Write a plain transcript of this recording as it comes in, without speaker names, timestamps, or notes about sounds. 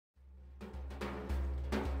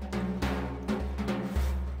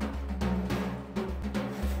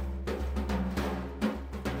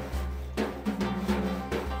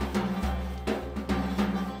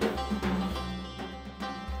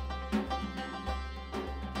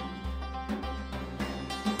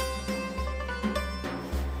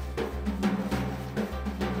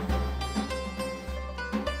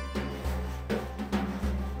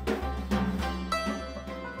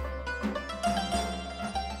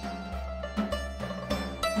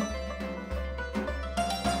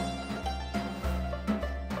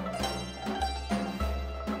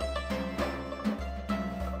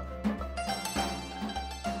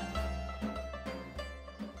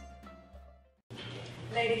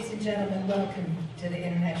Ladies and gentlemen, welcome to the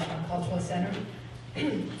International Cultural Center.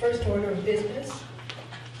 First order of business,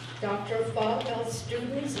 Dr. Falwell's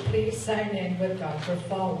students, please sign in with Dr.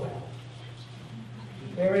 Falwell.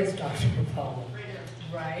 Where is Dr. Falwell?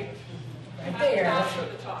 Right there. After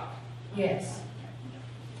the talk. Yes.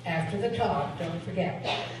 After the talk, don't forget.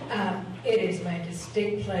 It is my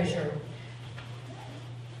distinct pleasure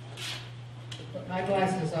to put my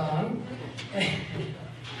glasses on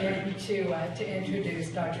and to introduce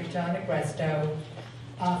Dr. John Agresto,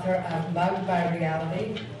 author of Mugged by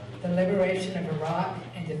Reality, The Liberation of Iraq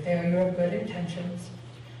and the Failure of Good Intentions,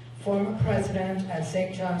 former president at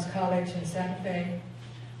St. John's College in Santa Fe,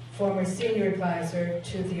 former senior advisor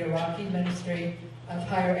to the Iraqi Ministry of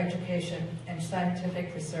Higher Education and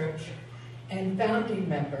Scientific Research, and founding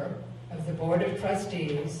member of the Board of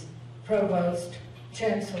Trustees, Provost,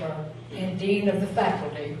 Chancellor, and Dean of the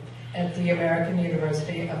Faculty at the American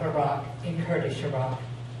University of Iraq in Kurdish Iraq.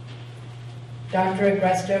 Dr.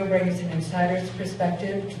 Agresto brings an insider's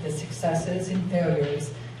perspective to the successes and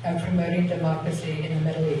failures of promoting democracy in the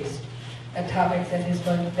Middle East, a topic that has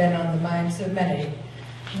been on the minds of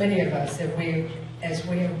many of us as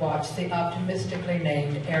we have watched the optimistically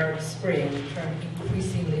named Arab Spring turn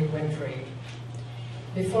increasingly wintry.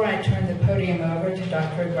 Before I turn the podium over to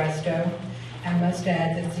Dr. Agresto, I must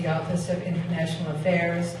add that the Office of International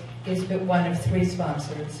Affairs is but one of 3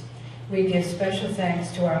 sponsors. We give special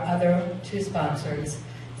thanks to our other 2 sponsors,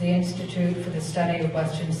 the Institute for the Study of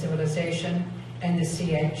Western Civilization and the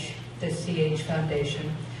CH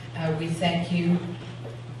Foundation. We thank you,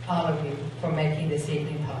 all of you, for making this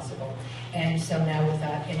evening possible. And so now,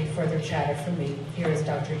 without any further chatter from me, here is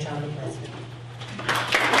Dr. John Agresto.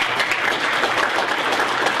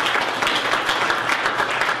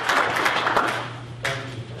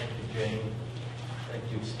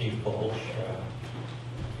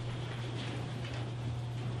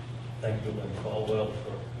 Thank you, Lynn Falwell,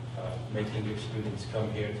 for making your students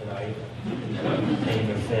come here tonight and entertain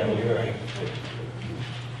their failure.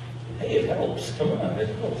 Hey, it helps. Come on, it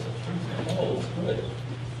helps. It helps. Good.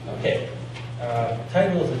 Okay.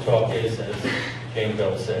 Title of the talk is, as Jane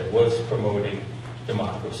Bell said, was promoting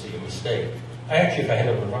democracy a mistake? Actually, if I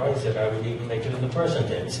had to revise it, I would even make it in the present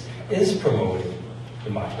tense. Is promoting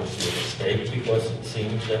democracy a mistake? Because it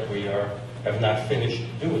seems that we have not finished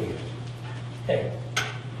doing it. Okay.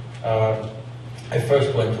 I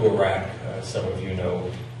first went to Iraq, some of you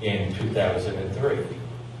know, in 2003.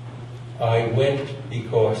 I went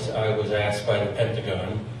because I was asked by the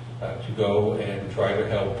Pentagon to go and try to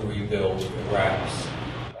help rebuild Iraq's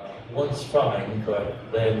once fine, but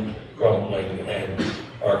then crumbling and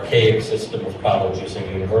archaic system of colleges and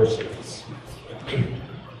universities.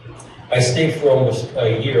 I stayed for almost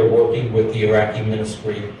a year working with the Iraqi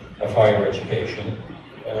Ministry of Higher Education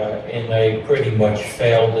in a pretty much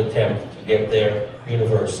failed attempt to get their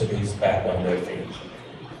universities back on their feet.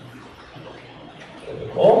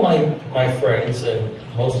 All my friends and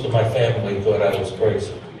most of my family thought I was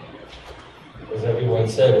crazy. As everyone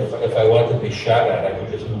said, if I wanted to be shot at, I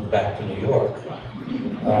could just move back to New York.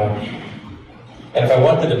 And if I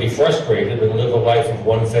wanted to be frustrated and live a life of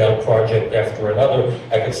one failed project after another,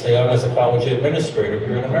 I could stay on as a college administrator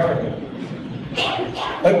here in America.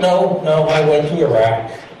 But no, I went to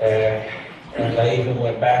Iraq, and I even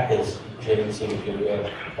went back, as Jane seemed to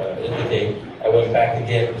indicate, I went back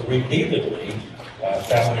again repeatedly,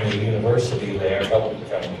 founding a university there, helping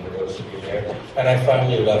found a university there, and I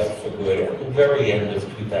finally left for good at the very end of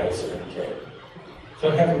 2010. So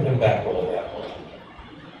I haven't been back all that long.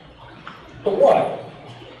 But why?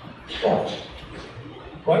 Why?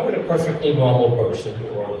 Why would a perfectly normal person,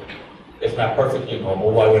 or if not perfectly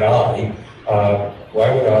normal, why would I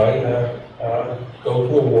go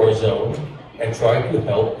to a war zone and try to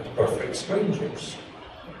help perfect strangers?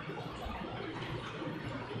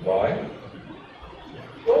 Why?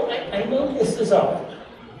 Well, I know this is odd,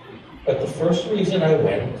 but the first reason I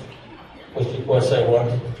went was because I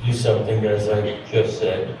wanted to do something, as I just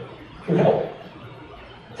said, to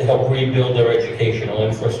help rebuild their educational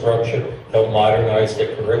infrastructure, to help modernize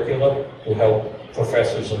their curriculum, to help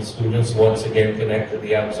professors and students once again connect to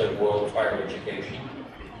the outside world of higher education,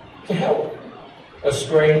 to help a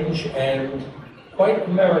strange and quite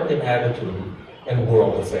American attitude in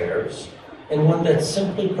world affairs, and one that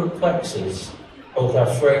simply perplexes both our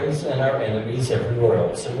friends and our enemies everywhere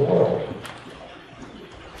else in the world.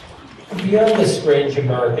 Beyond this strange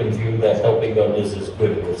American view that helping others is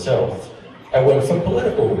good in itself, I went for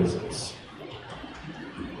political reasons.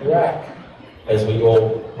 Iraq, as we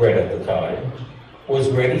all read at the time, was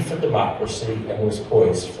ready for democracy and was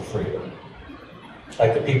poised for freedom.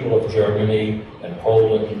 like the people of Germany and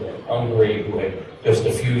Poland and Hungary, who had just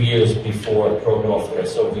a few years before thrown off their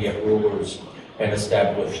Soviet rulers and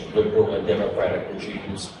established liberal and democratic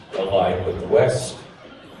regimes aligned with the West.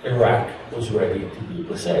 Iraq was ready to do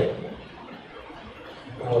the same.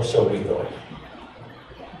 Or so we thought.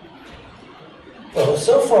 Well,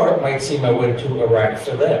 so far it might seem I went to Iraq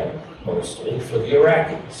for them, mostly for the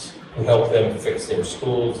Iraqis, to help them fix their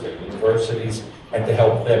schools, their universities, and to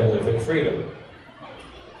help them live in freedom.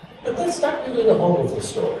 But that's not really the whole of the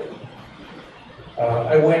story.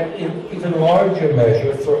 I went in even larger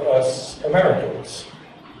measure for us Americans,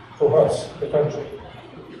 for us, the country.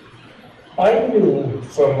 I knew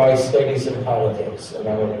from my studies in politics, and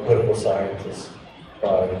I'm a political scientist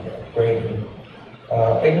by training,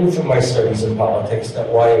 I knew from my studies in politics that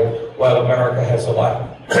while America has a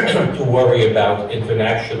lot to worry about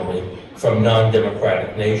internationally from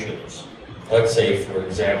non-democratic nations, let's say, for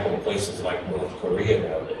example, places like North Korea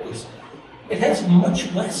nowadays, it has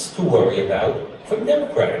much less to worry about from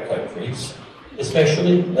democratic countries,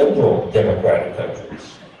 especially liberal democratic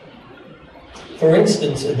countries. For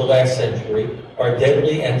instance, in the last century, our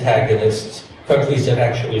deadly antagonists, countries that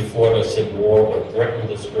actually fought us in war or threatened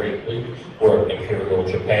us greatly, were Imperial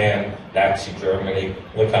Japan, Nazi Germany,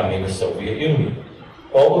 and the Communist Soviet Union.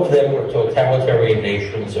 All of them were totalitarian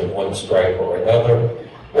nations of one stripe or another,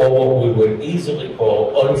 or what we would easily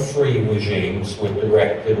call unfree regimes with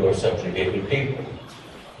directed or subjugated people.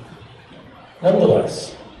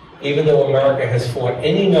 Nonetheless, even though America has fought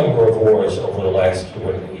any number of wars over the last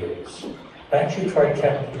 200 years, I actually tried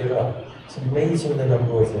counting it up. It's amazing the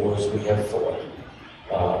number of wars we have fought.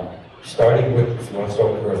 Starting with, if you want to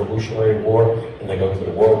start with the Revolutionary War, and then go to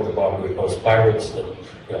the War with the Barbary Coast Pirates, the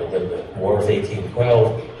War of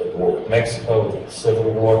 1812, the War with Mexico, the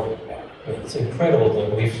Civil War. It's incredible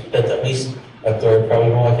that we've spent at least a third, probably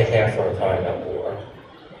more like a half our time at war.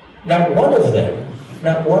 Not one of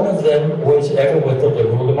them was ever with a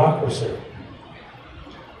liberal democracy.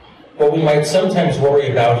 Well, we might sometimes worry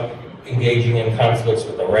about engaging in conflicts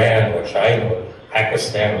with Iran or China or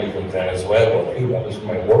Pakistan or even Venezuela or Cuba. We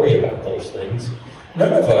might worry about those things.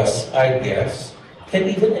 None of us, I guess, can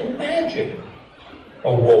even imagine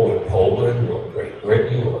a war with Poland or Great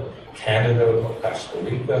Britain or Canada or Costa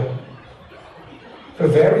Rica. For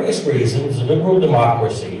various reasons, liberal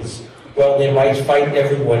democracies, while they might fight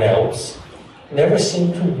everyone else, never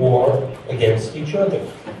seem to war against each other.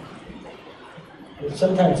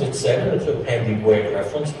 Sometimes it's said, and it's a handy word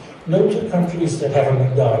reference, no two countries that have a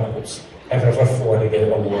McDonald's have ever fought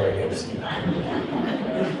a war against each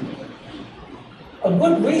other. A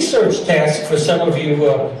good research task for some of you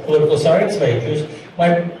political science majors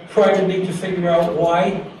might try to be to figure out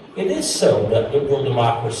why it is so that liberal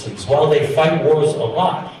democracies, while they fight wars a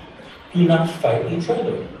lot, do not fight each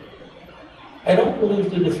other. I don't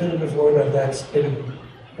believe the definitive word on that's been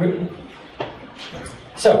written.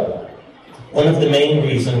 So, one of the main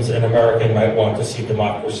reasons an American might want to see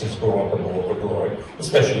democracies grow up and move abroad,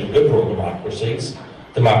 especially liberal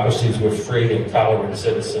democracies with free and tolerant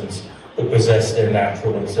citizens who possess their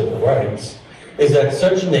natural and civil rights, is that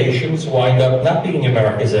such nations wind up not being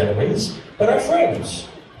America's enemies, but our friends.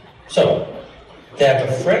 So, to have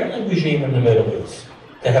a friendly regime in the Middle East,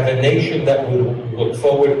 to have a nation that would look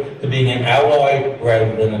forward to being an ally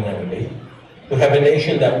rather than an enemy, to have a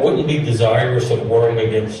nation that wouldn't be desirous of warring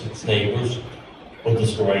against its neighbors or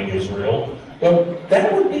destroying Israel, well,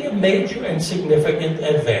 that would be a major and significant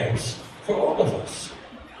advance for all of us.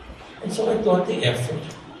 And so I thought the effort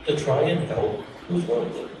to try and help was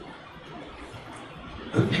worth it.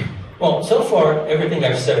 Well, so far, everything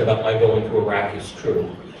I've said about my going to Iraq is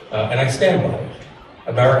true, and I stand by it.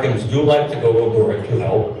 Americans do like to go abroad to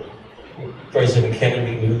help. President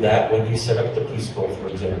Kennedy knew that when he set up the Peace Corps, for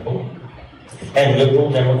example. And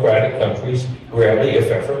liberal democratic countries rarely,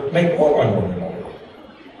 if ever, make war on one another.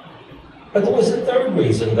 But there was a third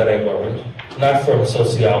reason that I learned, not from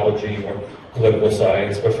sociology or political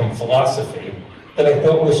science, but from philosophy, that I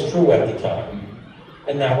thought was true at the time,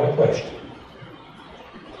 and now I question.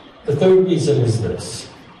 The third reason is this.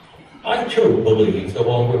 I too believed,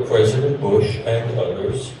 along with President Bush and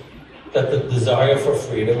others, that the desire for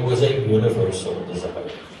freedom was a universal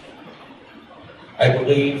desire. I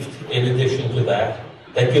believed, in addition to that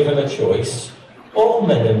given a choice, all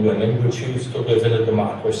men and women would choose to live in a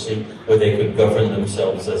democracy where they could govern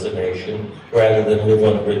themselves as a nation, rather than live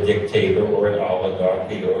under a dictator or an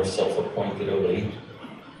oligarchy or a self-appointed elite.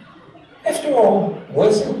 After all,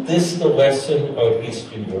 wasn't this the lesson of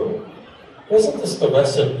Eastern Europe? Wasn't this the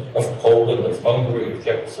lesson of Poland, of Hungary, of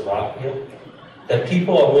Czechoslovakia? That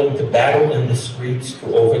people are willing to battle in the streets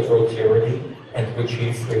to overthrow tyranny and to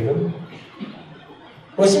achieve freedom?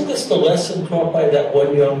 Wasn't this the lesson taught by that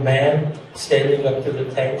one young man standing up to the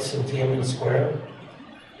tanks in Tiananmen Square?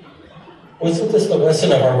 Wasn't this the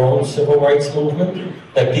lesson of our own civil rights movement?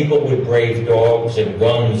 That people would brave dogs and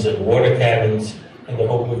guns and water cannons in the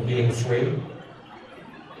hope of being free?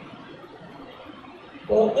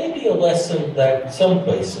 Well, it may be a lesson that some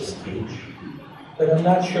places teach, but I'm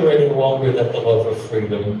not sure any longer that the love of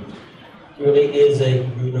freedom really is a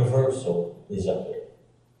universal desire.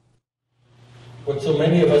 What so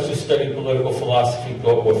many of us who study political philosophy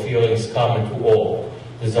thought were feelings common to all,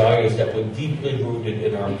 desires that were deeply rooted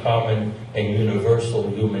in our common and universal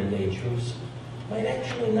human natures, might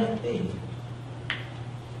actually not be.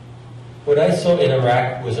 What I saw in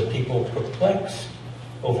Iraq was a people perplexed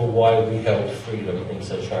over why we held freedom in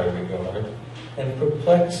such high regard, and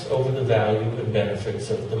perplexed over the value and benefits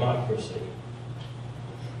of democracy.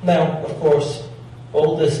 Now, of course,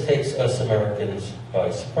 all this takes us Americans by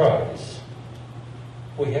surprise.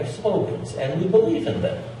 We have slogans, and we believe in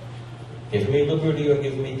them. Give me liberty or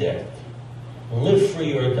give me death. Live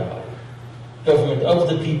free or die. Government of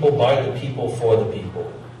the people, by the people, for the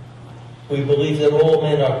people. We believe that all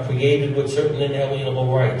men are created with certain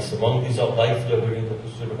inalienable rights. Among these are life, liberty, and the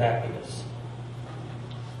pursuit of happiness.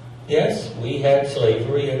 Yes, we had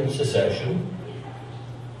slavery and secession,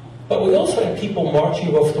 but we also had people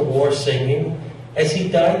marching off to war singing, as he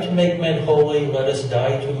died to make men holy, let us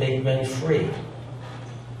die to make men free.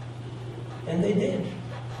 And they did.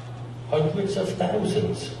 Hundreds of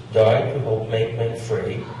thousands died to help make men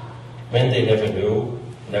free. Men they never knew,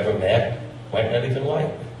 never met, might not even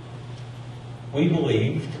like. We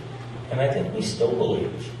believed, and I think we still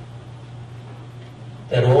believe,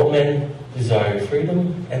 that all men desire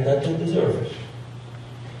freedom and that they deserve it.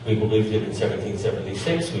 We believed it in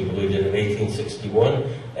 1776, we believed it in 1861,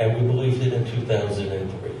 and we believed it in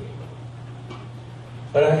 2003.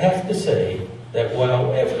 But I have to say that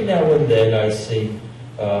while every now and then I see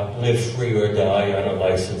live free or die on a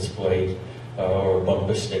license plate or a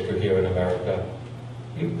bumper sticker here in America,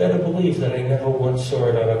 you better believe that I never once saw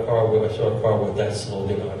it on a car with that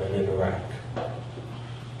slogan on it in Iraq.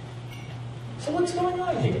 So what's going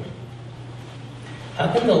on here?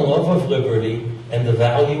 How can the love of liberty and the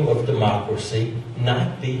value of democracy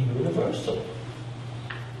not be universal?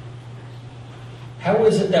 How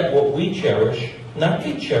is it that what we cherish not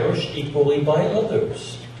be cherished equally by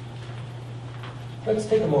others? Let's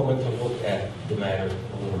take a moment to look at the matter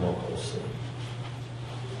a little more closely.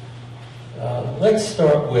 Let's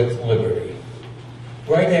start with liberty.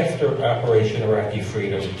 Right after Operation Iraqi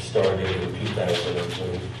Freedom started in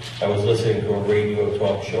 2003, I was listening to a radio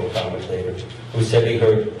talk show commentator who said he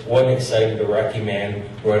heard one excited Iraqi man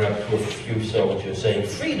run up to a few soldiers saying,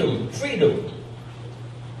 "Freedom, freedom,"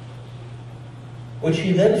 which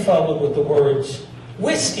he then followed with the words,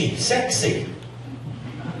 "Whiskey, sexy."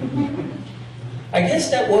 I guess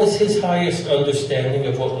that was his highest understanding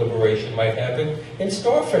of what liberation might have in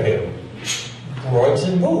store for him. Broads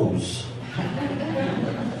and booze.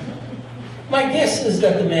 My guess is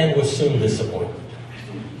that the man was soon disappointed.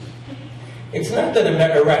 It's not that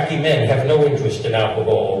Iraqi men have no interest in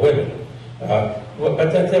alcohol or women,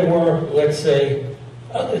 but that there were, let's say,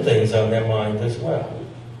 other things on their mind as well.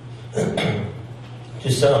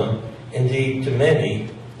 To some, indeed to many,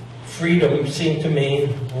 freedom seemed to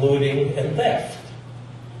mean looting and theft.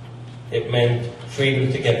 It meant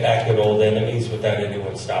freedom to get back at old enemies without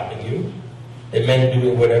anyone stopping you. It meant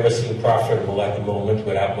doing whatever seemed profitable at the moment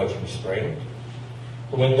without much restraint.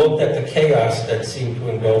 When we looked at the chaos that seemed to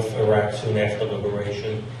engulf Iraq soon after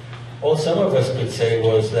liberation, all some of us could say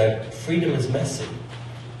was that freedom is messy.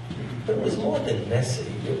 But it was more than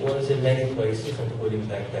messy. It was, in many places, including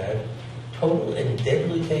Baghdad, total and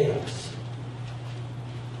deadly chaos.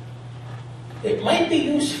 It might be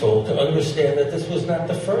useful to understand that this was not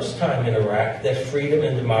the first time in Iraq that freedom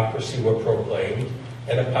and democracy were proclaimed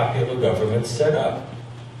and a popular government set up.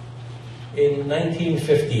 In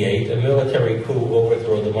 1958, a military coup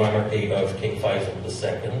overthrew the monarchy of King Faisal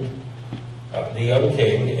II. The young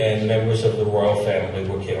king and members of the royal family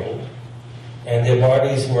were killed, and their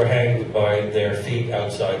bodies were hanged by their feet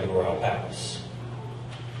outside the royal palace.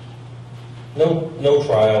 No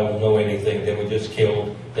trial, no anything. They were just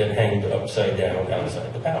killed, then hanged upside down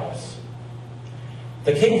outside the palace.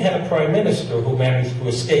 The king had a prime minister who managed to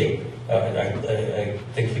escape. I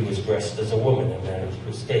think he was dressed as a woman and managed to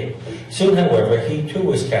escape. Soon, however, he too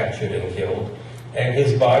was captured and killed, and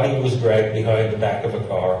his body was dragged behind the back of a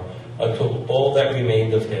car until all that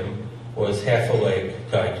remained of him was half a leg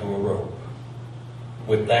tied to a rope.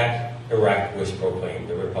 With that, Iraq was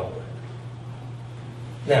proclaimed a republic.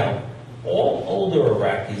 Now, all older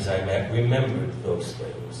Iraqis I met remembered those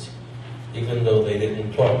things. even though they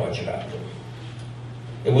didn't talk much about them.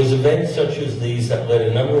 It was events such as these that led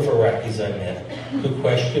a number of Iraqis I met to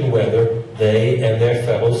question whether they and their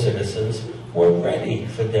fellow citizens were ready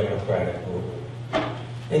for democratic rule.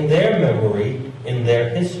 In their memory, in their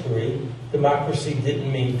history, democracy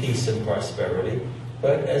didn't mean peace and prosperity,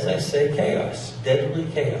 but, as I say, chaos, deadly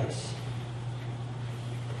chaos.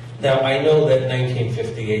 Now, I know that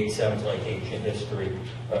 1958 sounds like ancient history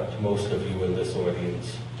to most of you in this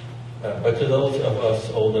audience, but to those of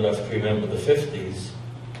us old enough to remember the 50s,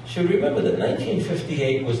 should remember that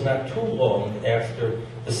 1958 was not too long after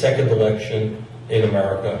the second election in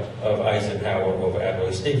America of Eisenhower over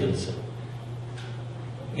Adlai Stevenson.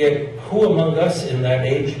 Yet, who among us in that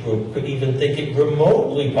age group could even think it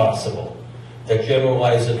remotely possible that General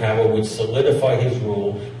Eisenhower would solidify his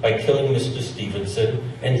rule by killing Mr.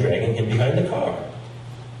 Stevenson and dragging him behind the car?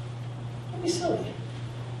 That'd be silly.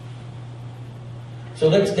 So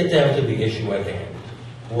let's get down to the issue at hand.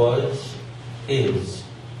 Is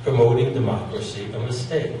promoting democracy a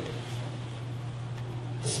mistake?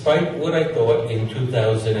 Despite what I thought in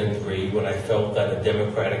 2003, when I felt that a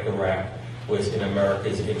democratic Iraq was in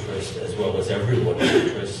America's interest as well as everyone's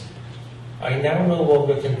interest, I now no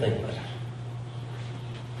longer can think that.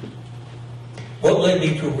 What led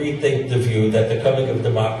me to rethink the view that the coming of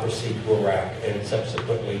democracy to Iraq and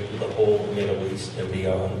subsequently to the whole Middle East and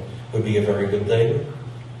beyond would be a very good thing?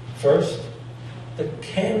 First, the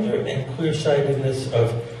candor and clear-sightedness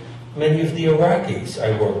of many of the Iraqis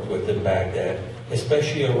I worked with in Baghdad,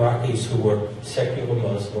 especially Iraqis who were secular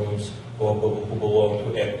Muslims or who belonged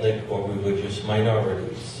to ethnic or religious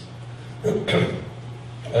minorities.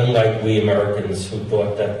 Unlike we Americans who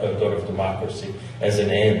thought of democracy as an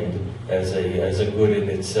end, as a good in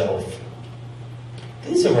itself,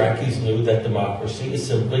 these Iraqis knew that democracy is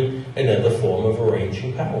simply another form of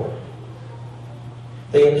arranging power.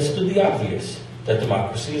 They understood the obvious, that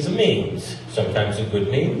democracy is a means, sometimes a good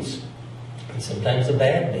means, and sometimes a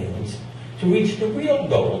bad means, to reach the real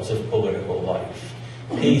goals of political life: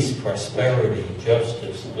 peace, prosperity,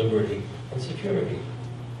 justice, liberty, and security.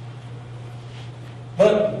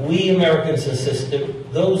 But we Americans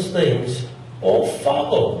insisted those things all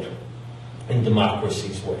followed in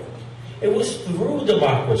democracy's wake. It was through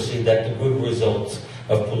democracy that the good results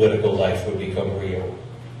of political life would become real.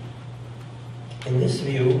 In this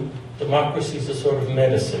view, democracy is a sort of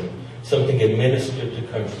medicine, something administered to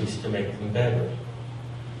countries to make them better.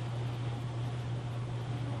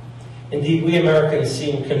 Indeed, we Americans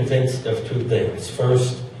seem convinced of two things.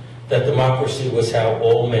 First, that democracy was how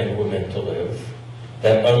all men were meant to live,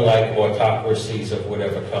 that unlike autocracies of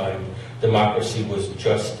whatever kind, democracy was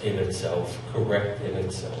just in itself, correct in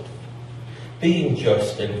itself. Being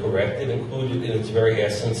just and correct, it included in its very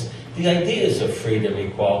essence the ideas of freedom,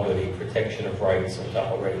 equality, protection of rights, and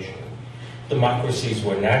toleration. Democracies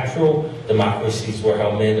were natural, democracies were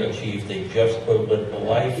how men achieved a just political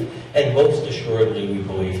life, and most assuredly, we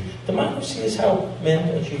believe, democracy is how men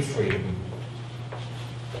achieve freedom.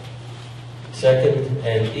 Second,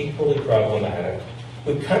 and equally problematic,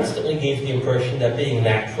 we constantly gave the impression that being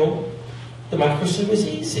natural, democracy was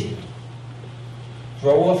easy.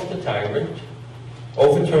 Throw off the tyrant,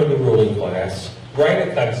 overturn the ruling class, write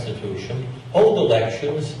a constitution, hold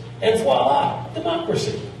elections, and voila,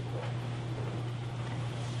 democracy.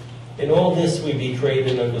 In all this, we betrayed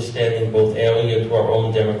an understanding both alien to our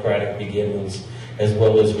own democratic beginnings, as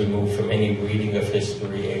well as removed from any reading of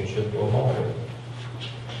history, ancient or modern.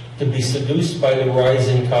 To be seduced by the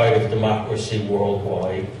rising tide of democracy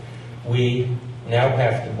worldwide, we now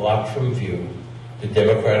have to block from view the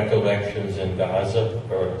democratic elections in Gaza,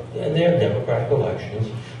 and their democratic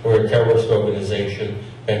elections, or a terrorist organization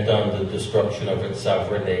bent on the destruction of its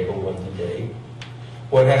sovereign neighbor one today.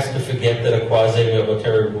 One has to forget that a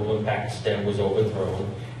quasi-military rule in Pakistan was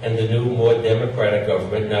overthrown, and the new, more democratic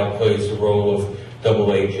government now plays the role of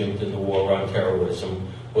double agent in the war on terrorism,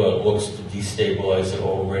 while it looks to destabilize an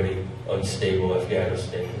already unstable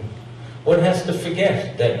Afghanistan. One has to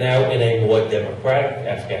forget that now in a more democratic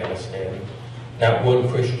Afghanistan, not one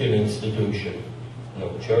Christian institution,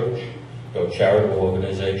 no church, no charitable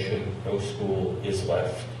organization, no school is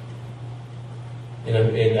left. In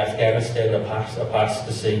Afghanistan,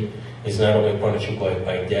 apostasy is not only punishable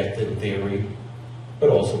by death in theory, but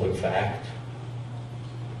also in fact.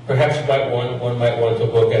 Perhaps one might want to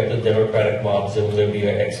look at the democratic mobs in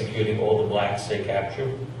Libya executing all the blacks they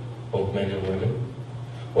capture, both men and women,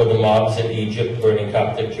 or the mobs in Egypt burning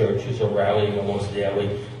Coptic churches or rallying almost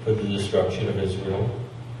daily for the destruction of Israel.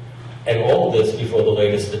 And all this before the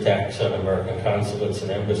latest attacks on American consulates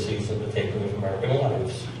and embassies and the taking of American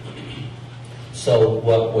lives. So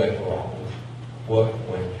what went wrong? What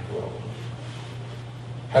went wrong?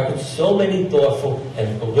 How could so many thoughtful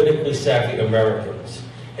and politically savvy Americans,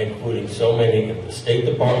 including so many in the State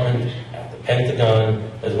Department, at the Pentagon,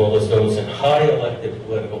 as well as those in high elected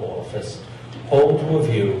political office, hold to a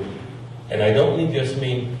view, and I don't just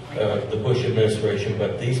mean the Bush administration,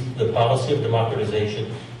 but the policy of democratization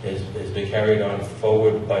has been carried on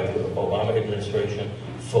forward by the Obama administration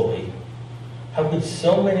fully. How could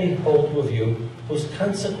so many hold to a view whose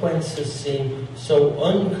consequences seem so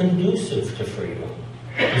unconducive to freedom,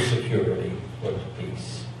 to security, or to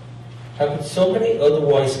peace? How could so many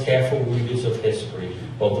otherwise careful readers of history,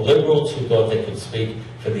 both liberals who thought they could speak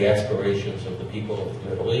for the aspirations of the people of the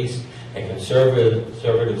Middle East, and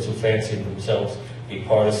conservatives who fancied themselves be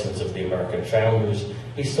partisans of the American founders,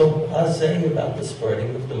 be so blasé about the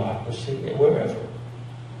spreading of democracy wherever?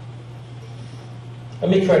 Let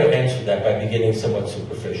me try to answer that by beginning somewhat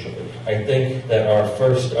superficially. I think that our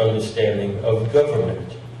first understanding of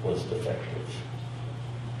government was defective.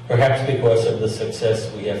 Perhaps because of the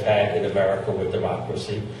success we have had in America with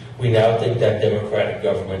democracy, we now think that democratic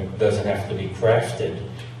government doesn't have to be crafted,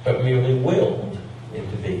 but merely willed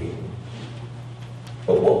into being.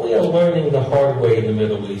 But what we are learning the hard way in the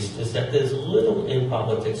Middle East is that there's little in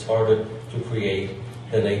politics harder to create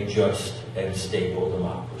than a just and stable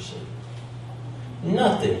democracy.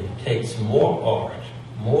 Nothing takes more art,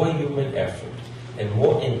 more human effort, and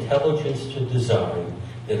more intelligence to design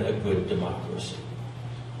than a good democracy.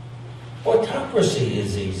 Autocracy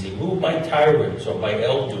is easy. Rule by tyrants or by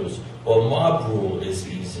elders or mob rule is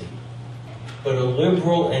easy. But a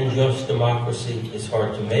liberal and just democracy is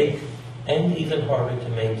hard to make and even harder to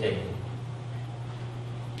maintain.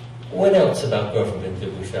 What else about government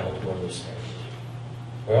did we fail to understand?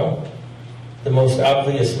 Well, the most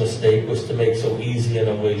obvious mistake was to make so easy an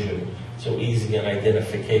illusion, so easy an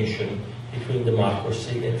identification between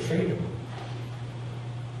democracy and freedom.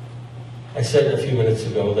 I said a few minutes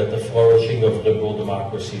ago that the flourishing of liberal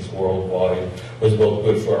democracies worldwide was both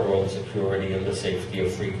good for our own security and the safety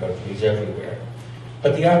of free countries everywhere.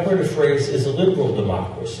 But the operative phrase is liberal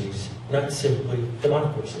democracies, not simply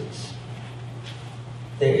democracies.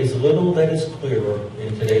 There is little that is clearer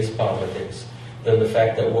in today's politics than the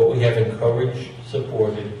fact that what we have encouraged,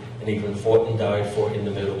 supported, and even fought and died for in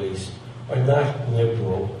the Middle East are not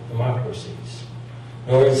liberal democracies.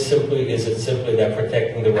 Nor is it simply that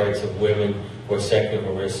protecting the rights of women or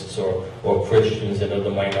secularists or Christians and other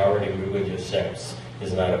minority religious sects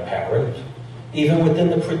is not apparent. Even within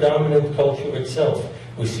the predominant culture itself,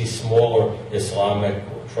 we see smaller Islamic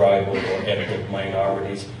or tribal or ethnic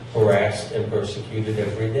minorities harassed and persecuted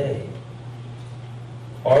every day.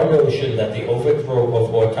 Our notion that the overthrow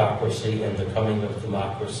of autocracy and the coming of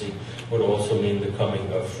democracy would also mean the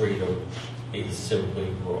coming of freedom is simply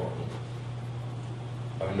wrong.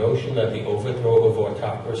 Our notion that the overthrow of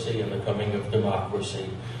autocracy and the coming of democracy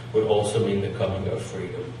would also mean the coming of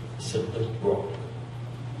freedom is simply wrong.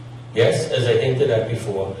 Yes, as I hinted at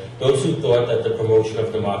before, those who thought that the promotion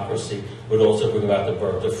of democracy would also bring about the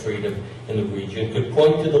birth of freedom in the region could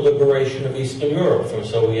point to the liberation of Eastern Europe from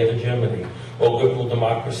Soviet hegemony, or liberal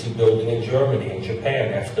democracy building in Germany and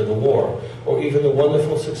Japan after the war, or even the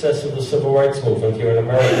wonderful success of the civil rights movement here in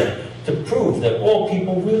America to prove that all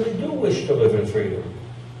people really do wish to live in freedom.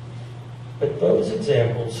 But those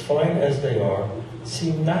examples, fine as they are,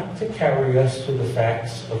 seem not to carry us to the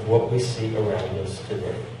facts of what we see around us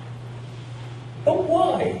today. But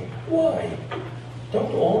why? Why?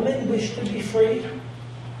 Don't all men wish to be free?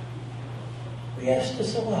 We ask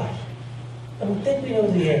this a lot. And we think we know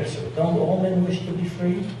the answer. Don't all men wish to be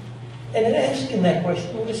free? And in asking that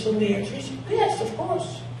question, we assume the answer is yes, of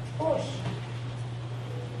course, of course.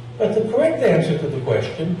 But the correct answer to the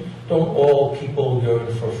question, don't all people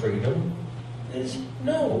yearn for freedom, is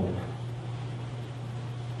no.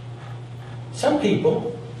 Some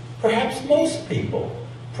people, perhaps most people,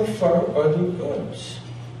 prefer other goods.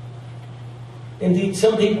 Indeed,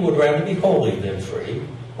 some people would rather be holy than free,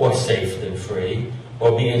 or safe than free,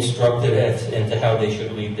 or be instructed into how they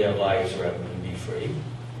should lead their lives rather than be free.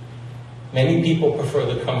 Many people prefer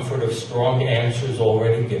the comfort of strong answers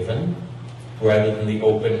already given, rather than the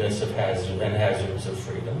openness of hazards of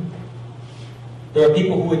freedom. There are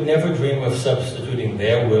people who would never dream of substituting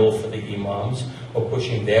their will for the imams or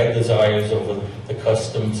pushing their desires over the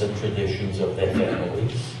customs and traditions of their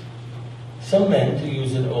families. Some men, to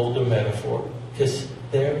use an older metaphor, kiss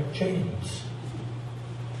their chains.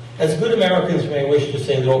 As good Americans may wish to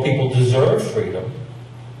say that all people deserve freedom,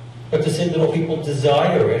 but to say that all people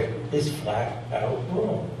desire it is flat out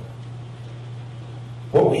wrong.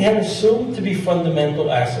 What we have assumed to be a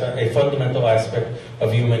fundamental aspect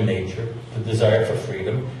of human nature, the desire for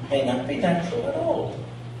freedom, may not be natural at all.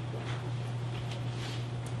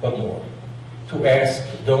 but more. To ask,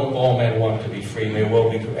 don't all men want to be free, may well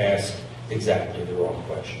be to ask exactly the wrong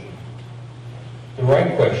question. The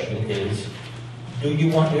right question is, do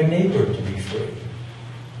you want your neighbor to be free?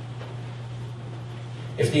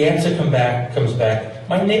 If the answer comes back,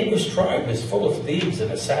 my neighbor's tribe is full of thieves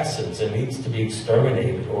and assassins and needs to be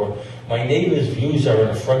exterminated, or my neighbor's views are an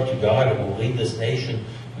affront to God and will lead this nation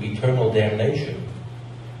to eternal damnation,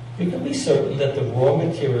 you can be certain that the raw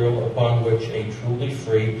material upon which a truly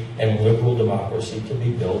free and liberal democracy to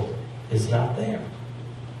be built is not there.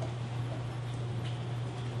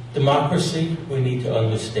 Democracy, we need to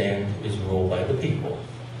understand, is ruled by the people.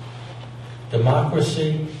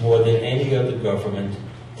 Democracy, more than any other government,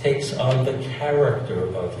 takes on the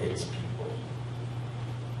character of its people.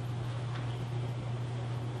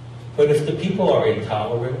 But if the people are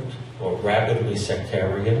intolerant or rabidly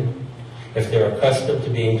sectarian, if they're accustomed to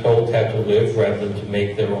being told how to live rather than to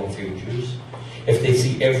make their own futures, if they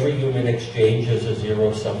see every human exchange as a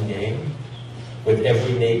zero-sum game, with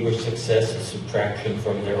every neighbor's success a subtraction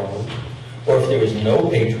from their own, or if there is no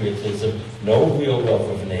patriotism, no real love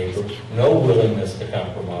of neighbor, no willingness to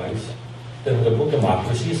compromise, then liberal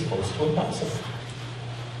democracy is close to impossible.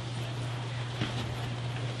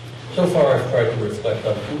 So far, I've tried to reflect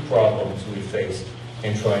on two problems we faced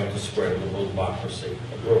in trying to spread liberal democracy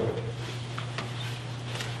abroad.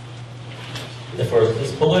 The first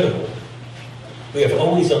is political. We have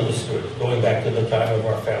always understood, going back to the time of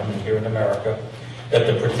our founding here in America, that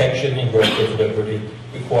the protection and growth of liberty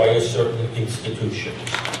requires certain institutions,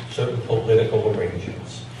 certain political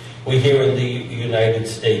arrangements. We here in the United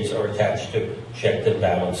States are attached to checked and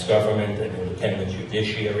balanced government, an independent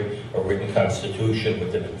judiciary, a written constitution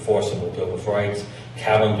with an enforceable Bill of Rights,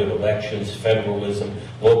 calendared elections, federalism,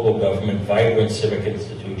 local government, vibrant civic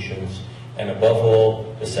institutions, and above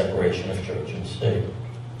all, the separation of church and state.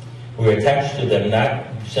 We're attached to them not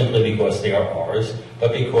simply because they are ours,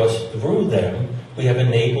 but because through them we have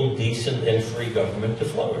enabled decent and free government to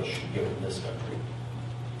flourish here in this country.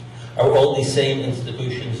 Are all these same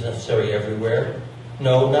institutions necessary everywhere?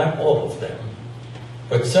 No, not all of them.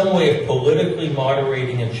 But some way of politically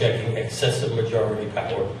moderating and checking excessive majority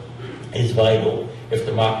power is vital if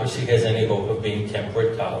democracy has any hope of being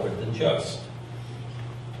temperate, tolerant, and just.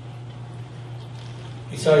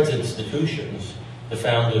 Besides institutions, the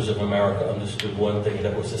founders of America understood one thing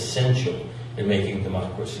that was essential in making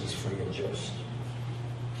democracies free and just.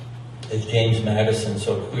 As James Madison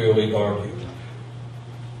so clearly argued,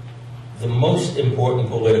 the most important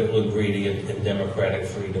political ingredient in democratic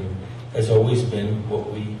freedom has always been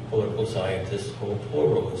what we political scientists call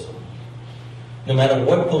pluralism. No matter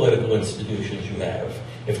what political institutions you have,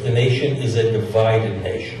 if the nation is a divided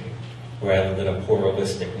nation rather than a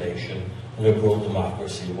pluralistic nation, liberal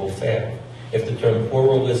democracy will fail. If the term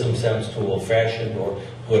pluralism sounds too old-fashioned or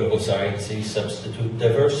political sciencey, substitute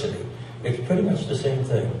diversity. It's pretty much the same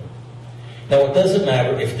thing. Now, it doesn't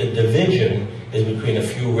matter if the division is between a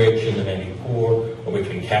few rich and the many poor, or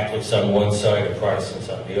between Catholics on one side and Protestants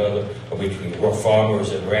on the other, or between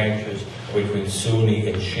farmers and ranchers, or between Sunni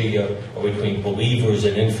and Shia, or between believers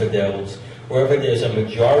and infidels. Wherever there's a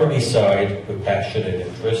majority side with passionate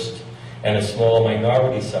interest and a small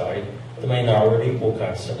minority side, the minority will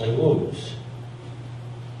constantly lose.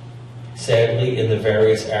 Sadly, in the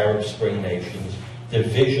various Arab Spring nations,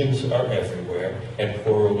 divisions are everywhere and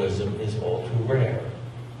pluralism is all too rare.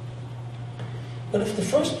 But if the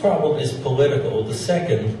first problem is political, the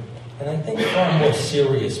second, and I think far more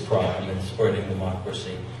serious problem in spreading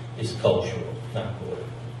democracy, is cultural, not political.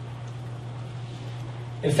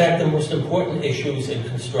 In fact, the most important issues in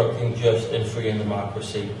constructing just and free and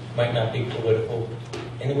democracy might not be political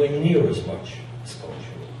anywhere near as much as cultural.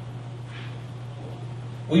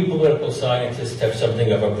 We political scientists have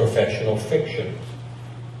something of a professional fiction.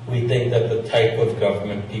 We think that the type of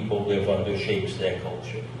government people live under shapes their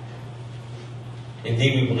culture.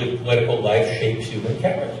 Indeed, we believe political life shapes human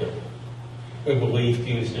character. We believe, to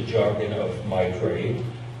use the jargon of my trade,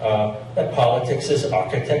 that politics is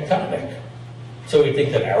architectonic. So we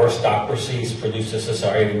think that aristocracies produce a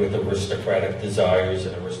society with aristocratic desires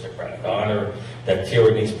and aristocratic honor, that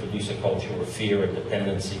tyrannies produce a culture of fear and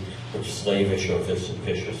dependency with slavish or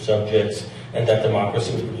vicious subjects, and that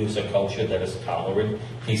democracy would produce a culture that is tolerant,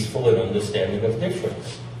 peaceful, and understanding of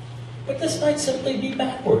difference. But this might simply be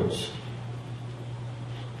backwards.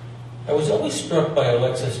 I was always struck by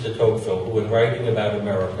Alexis de Tocqueville, who in writing about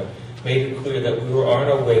America made it clear that we were on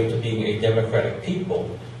our way to being a democratic people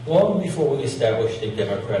long before we established a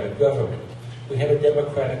democratic government. We had a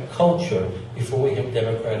democratic culture before we had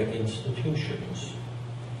democratic institutions.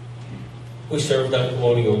 We served on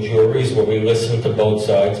colonial juries where we listened to both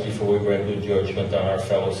sides before we rendered judgment on our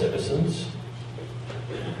fellow citizens.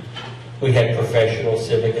 We had professional,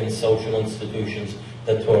 civic, and social institutions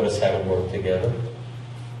that taught us how to work together.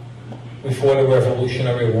 We fought a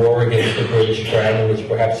revolutionary war against the British Crown, in which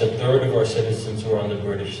perhaps a third of our citizens were on the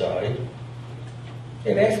British side.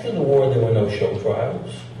 And after the war, there were no show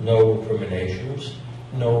trials, no recriminations,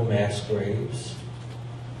 no mass graves.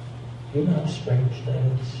 You know how strange that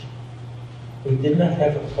is? We did not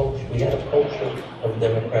have a culture. We had a culture of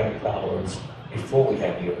democratic tolerance before we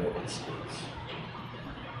had the United States.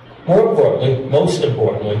 More importantly, most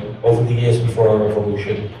importantly, over the years before our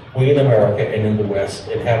revolution, we in America and in the West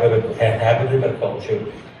inhabited a culture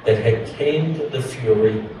that had tamed the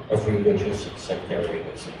fury of religious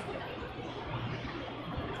sectarianism.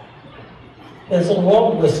 There's a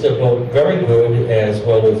long list of both very good as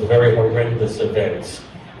well as very horrendous events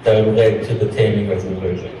that led to the taming of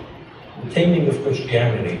religion. The taming of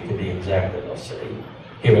Christianity, to be exact, I'll say,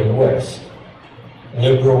 here in the West.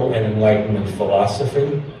 Liberal and Enlightenment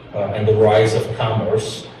philosophy and the rise of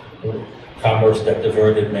commerce that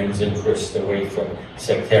diverted men's interest away from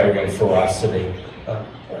sectarian ferocity.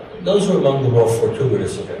 Those were among the more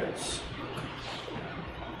fortuitous events.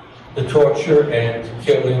 The torture and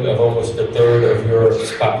killing of almost a third of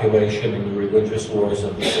Europe's population in the religious wars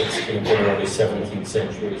of the 16th and early 17th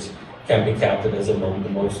centuries can be counted as among the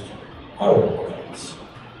most horrible events.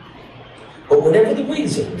 But whatever the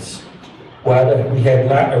reasons, while we had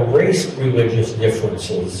not erased religious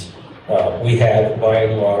differences, we had, by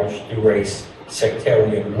and large, erased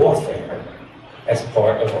sectarian warfare as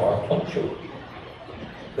part of our culture.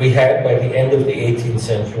 We had, by the end of the 18th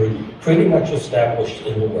century, pretty much established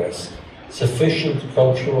in the West sufficient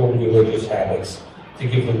cultural religious habits to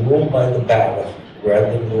give the rule by the ballot,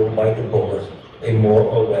 rather than rule by the bullet, a more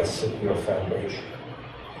or less secure foundation.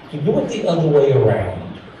 To do it the other way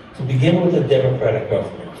around, to begin with a democratic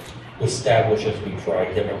government, establish, as we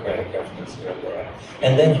tried, democratic governments here and there,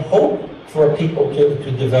 and then hope for people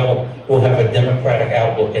to develop who have a democratic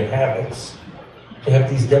outlook and habits, to have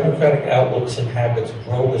these democratic outlooks and habits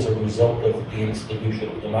grow as a result of the institution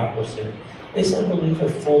of democracy, is, I believe, a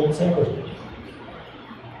fool's errand.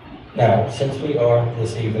 Now, since we are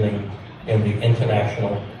this evening in the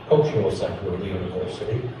International Cultural Center of the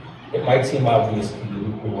university, it might seem obvious to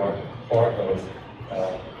you who are part of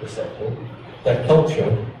the center that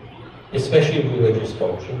culture, especially religious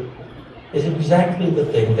culture, is exactly the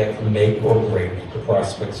thing that can make or break the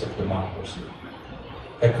prospects of democracy.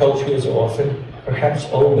 That culture is often, perhaps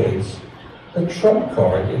always, the trump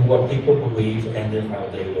card in what people believe and in how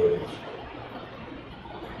they live.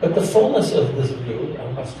 But the fullness of this view,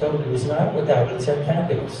 I must tell you, is not without its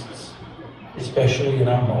antagonists, especially in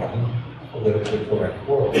our modern, politically correct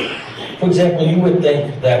world. For example, you would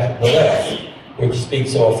think that the left, which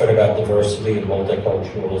speaks often about diversity and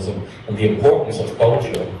multiculturalism and the importance of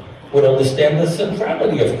culture, would understand the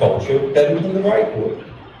centrality of culture better than the right would.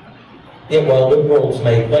 Yet while liberals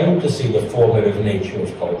may claim to see the formative nature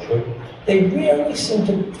of culture, they rarely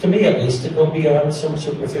seem to me at least, to go beyond some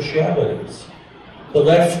superficialities. The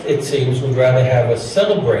left, it seems, would rather have us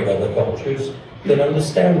celebrate other cultures than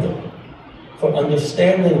understand them. For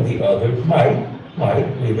understanding the other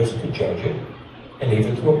might lead us to judge it and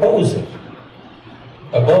even to oppose it.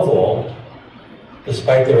 Above all,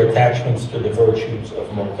 despite their attachments to the virtues of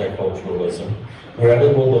multiculturalism,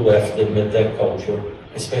 rarely will the left admit that culture,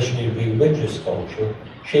 especially religious culture,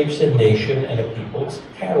 shapes a nation and a people's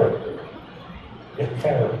character.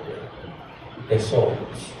 Their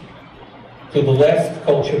souls. To the left,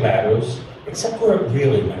 culture matters, except where it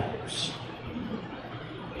really matters.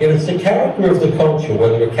 It is the character of the culture,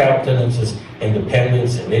 whether it countenances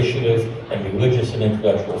independence, initiative, and religious and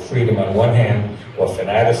intellectual freedom on one hand, or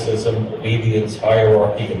fanaticism, obedience,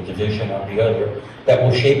 hierarchy, and division on the other, that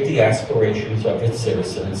will shape the aspirations of its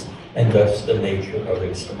citizens and thus the nature of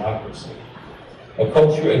its democracy. A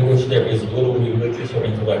culture in which there is little religious or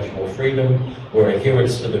intellectual freedom, where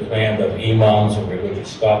adherence to the command of imams or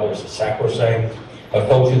religious scholars is sacrosanct, a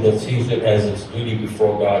culture that sees it as its duty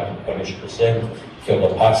before God to punish dissent, kill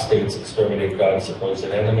apostates, exterminate God's supposed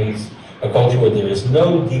enemies, a culture where there is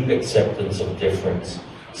no deep acceptance of difference.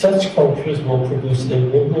 Such cultures will produce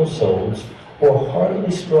illiberal souls or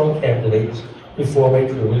heartily strong candidates to form a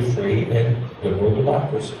truly free and liberal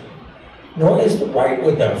democracy. Nor is the right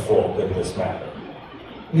without fault in this matter.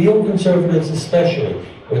 Neoconservatives especially,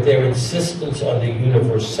 with their insistence on the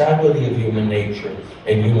universality of human nature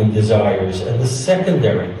and human desires and the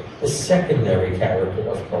secondary character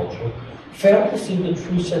of culture, fail to see the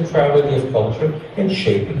true centrality of culture in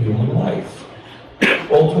shaping human life.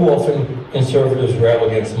 All too often, conservatives rail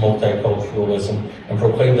against multiculturalism and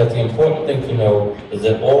proclaim that the important thing to know is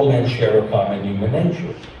that all men share a common human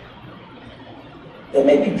nature. There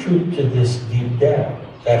may be truth to this deep down,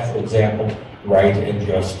 that, for example, right and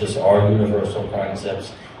justice are universal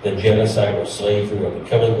concepts, that genocide or slavery or the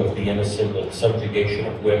killing of the innocent or the subjugation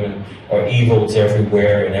of women are evils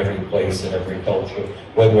everywhere, in every place, in every culture,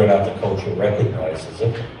 whether or not the culture recognizes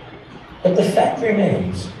it. But the fact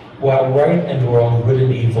remains, while right and wrong, good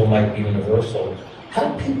and evil might be universal,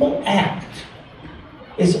 how people act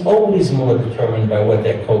is always more determined by what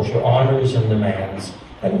their culture honors and demands,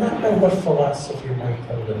 and not by what philosophy might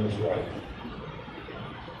tell them is right.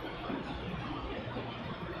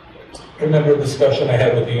 I remember a discussion I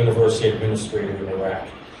had with the university administrator in Iraq.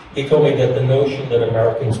 He told me that the notion that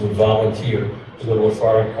Americans would volunteer to go to a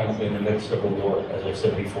foreign country in the midst of a war, as I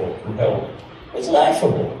said before, to help, was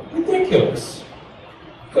laughable, ridiculous.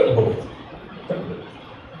 Couldn't believe it.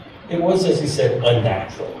 It was, as he said,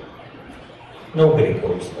 unnatural. Nobody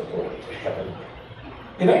goes to the Lord to heaven.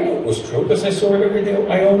 And I knew it was true because I saw it every day with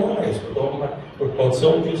my own eyes, with both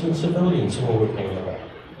soldiers and civilians who were with me in Iraq.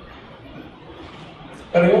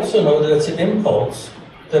 But I also know that it's an impulse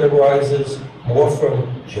that arises more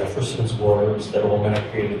from Jefferson's words that all men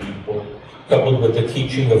are created equal, coupled with the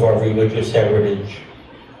teaching of our religious heritage,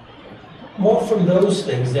 more from those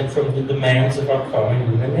things than from the demands of our common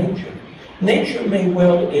human nature. Nature may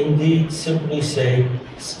well indeed simply say,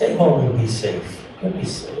 stay home and be safe. Don't be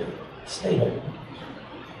silly. Stay home.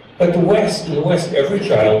 But in the West, every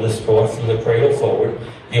child is taught from the cradle forward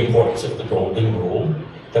the importance of the golden rule,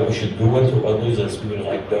 that we should do unto others as we would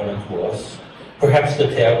like done unto us, perhaps the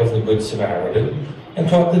tale of the Good Samaritan, and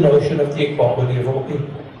taught the notion of the equality of all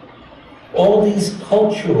people. All these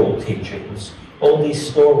cultural teachings, all these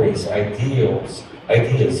stories, ideas,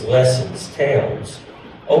 lessons, tales,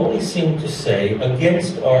 only seem to say,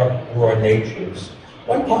 against our raw natures,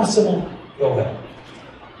 one possible, go ahead.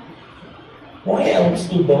 Why else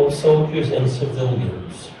do both soldiers and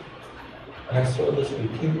civilians, and I saw this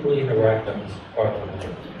repeatedly in Iraq on this part of the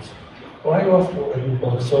Americans, why often do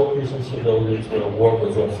both soldiers and civilians, when a war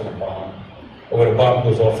goes off in a bomb, or when a bomb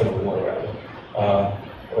goes off in a war,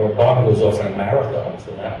 or a bomb goes off in a marathon,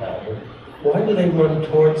 for that matter, why do they run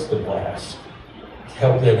towards the blast to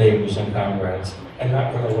help their neighbors and comrades and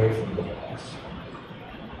not run away from the blast?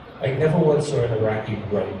 I never once saw an Iraqi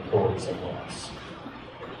run towards a blast.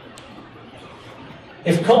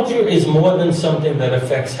 If culture is more than something that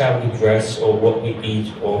affects how we dress or what we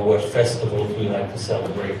eat or what festivals we like to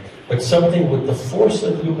celebrate, but something with the force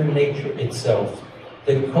of human nature itself,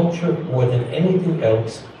 then culture, more than anything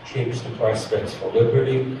else, shapes the prospects for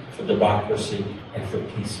liberty, for democracy, and for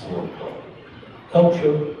peace worldwide.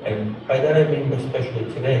 Culture, and by that I mean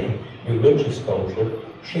especially today, religious culture,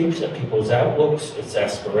 shapes a people's outlooks, its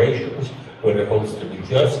aspirations, what it holds to be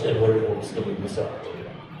just and what it holds to be desirable.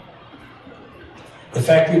 The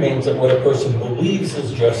fact remains that what a person believes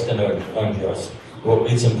is just and unjust, what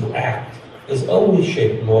leads him to act, is always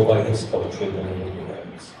shaped more by his culture than anything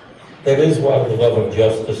else. That is, while the love of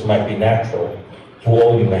justice might be natural to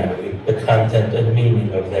all humanity, the content and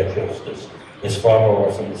meaning of that justice is far more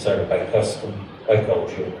often decided by custom, by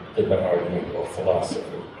culture, than by argument or philosophy.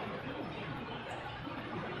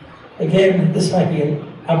 Again, this might be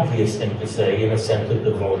an obvious thing to say in a center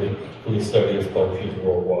devoted to the study of cultures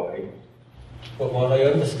worldwide. But while I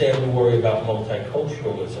understand the worry about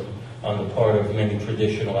multiculturalism on the part of many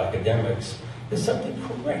traditional academics, there's something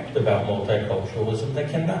correct about multiculturalism that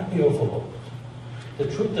cannot be overlooked. The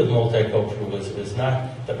truth of multiculturalism is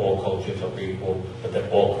not that all cultures are equal, but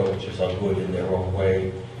that all cultures are good in their own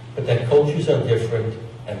way, but that cultures are different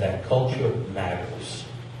and that culture matters.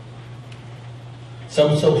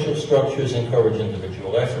 Some social structures encourage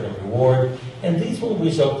individual effort and reward, and these will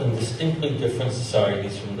result in distinctly different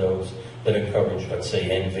societies from those that encourage, let's say,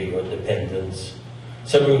 envy or dependence.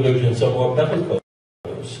 Some religions are more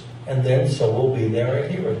bellicose, and then so will be their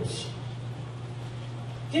adherents.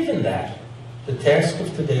 Given that, the task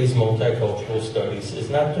of today's multicultural studies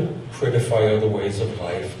is not to critify other ways of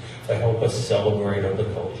life, to help us celebrate other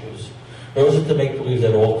cultures, nor is it to make believe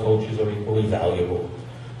that all cultures are equally valuable,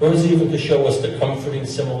 nor is it even to show us the comforting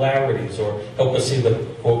similarities or help us see the,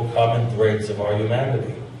 quote, common threads of our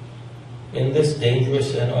humanity. In this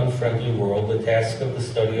dangerous and unfriendly world, the task of the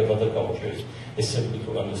study of other cultures is simply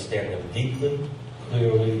to understand them deeply,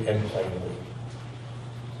 clearly, and plainly.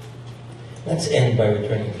 Let's end by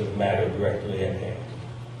returning to the matter directly at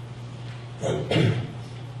hand.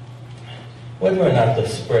 whether or not the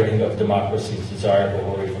spreading of democracy is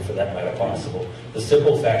desirable or even for that matter possible. The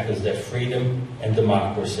simple fact is that freedom and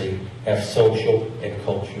democracy have social and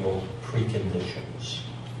cultural preconditions.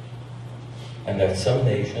 And that some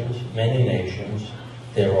nations, many nations,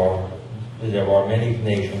 there are many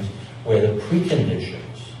nations where the preconditions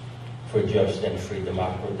for just and free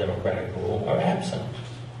democratic rule are absent.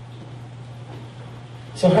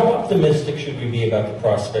 So how optimistic should we be about the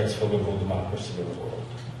prospects for liberal democracy in the world?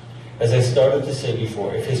 As I started to say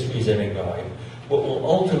before, if history is any guide, what will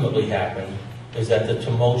ultimately happen is that the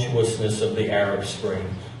tumultuousness of the Arab Spring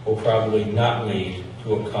will probably not lead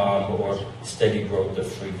to a calm or steady growth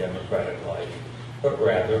of free democratic life, but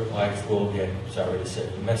rather life will get, sorry to say,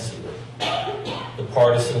 messier. The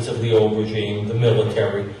partisans of the old regime, the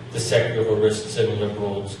military, the secularists and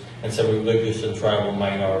liberals, and some religious and tribal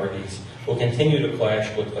minorities will continue to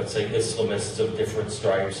clash with, let's say, Islamists of different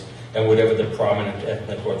stripes and whatever the prominent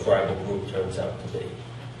ethnic or tribal group turns out to be.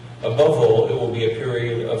 Above all, it will be a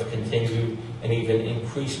period of continued and even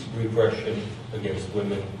increased repression against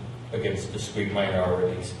women, against discrete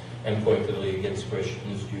minorities, and pointedly against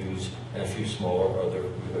Christians, Jews, and a few smaller other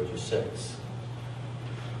religious sects.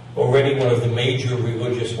 Already one of the major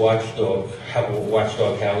religious watchdog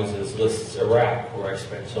houses lists Iraq, where I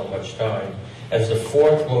spent so much time, as the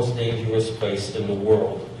fourth most dangerous place in the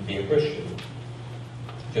world to be a Christian.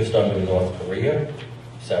 Just under North Korea,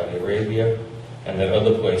 Saudi Arabia, and that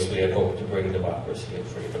other place we had hoped to bring democracy and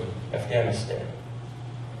freedom, Afghanistan.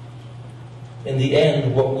 In the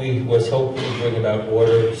end, what we was hoping to bring about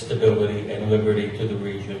order, stability, and liberty to the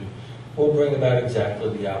region will bring about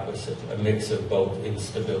exactly the opposite, a mix of both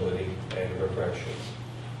instability and repression.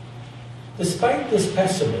 Despite this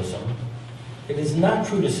pessimism, it is not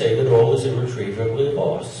true to say that all is irretrievably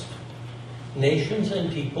lost. Nations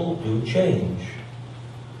and people do change.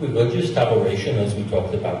 Religious toleration, as we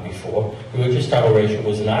talked about before, religious toleration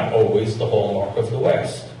was not always the hallmark of the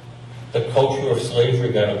West. The culture of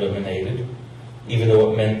slavery got eliminated, even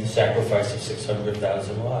though it meant the sacrifice of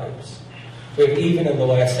 600,000 lives. We have even in the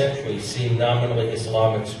last century seen nominally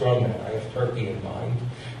Islamic strongmen, I have Turkey in mind,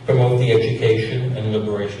 promote the education and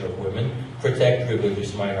liberation of women, protect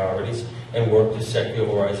religious minorities, and work to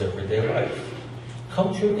secularize everyday life.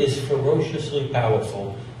 Culture is ferociously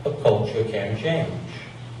powerful, but culture can change.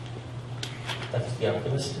 That's the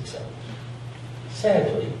optimistic side.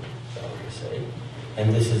 Sadly, sorry to say,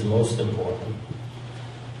 and this is most important,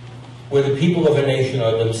 where the people of a nation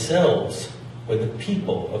are themselves,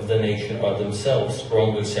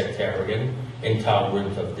 strongly sectarian,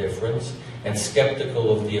 intolerant of difference, and skeptical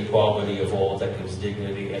of the equality of all that gives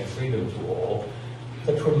dignity and freedom to all,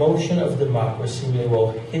 the promotion of democracy may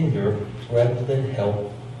well hinder rather than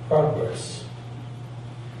help progress.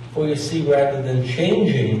 For you see, rather than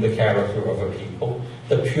changing the character of a people,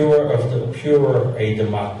 the purer a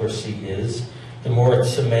democracy is, the more it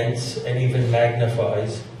cements and even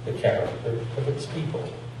magnifies the character of its people.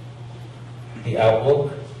 The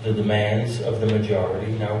outlook, the demands of the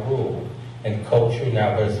majority now rule, and culture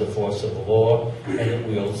now has the force of the law, and it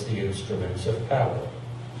wields the instruments of power.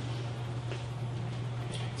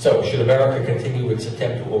 So, should America continue its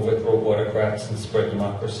attempt to overthrow autocrats and spread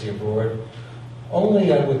democracy abroad?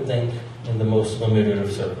 Only, I would think, in the most limited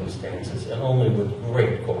of circumstances, and only with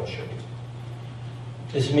great caution.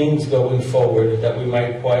 This means going forward that we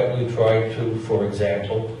might quietly try to, for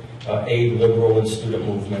example, aid liberal and student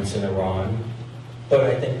movements in Iran, but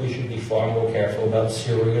I think we should be far more careful about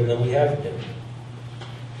Syria than we have been.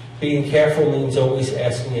 Being careful means always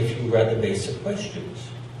asking a few rather basic questions.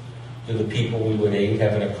 Do the people we would aid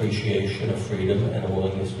have an appreciation of freedom and a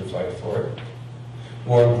willingness to fight for it?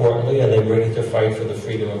 More importantly, are they ready to fight for the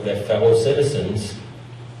freedom of their fellow citizens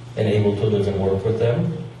and able to live and work with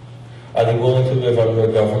them? Are they willing to live under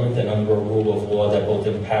a government and under a rule of law that both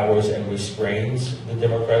empowers and restrains the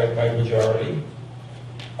democratic majority?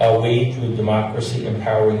 Are we, through democracy,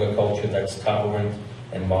 empowering a culture that's tolerant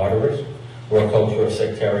and moderate, or a culture of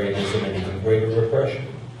sectarianism and even greater repression?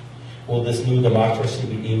 Will this new democracy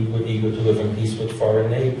be eager to live in peace with foreign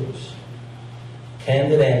neighbors?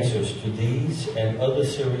 Candid answers to these and other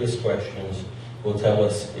serious questions will tell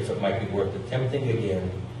us if it might be worth attempting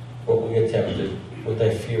again what we attempted, what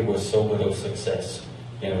I fear was so little success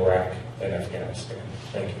in Iraq and Afghanistan.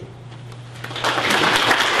 Thank you.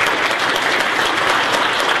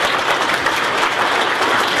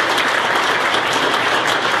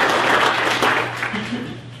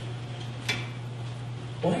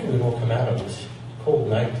 Why did we all come out of this cold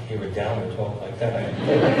night to hear a downer talk like that?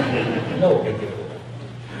 I no big deal.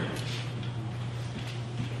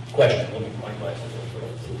 Question. Let me put my glasses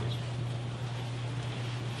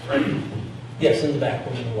on. Yes, in the back,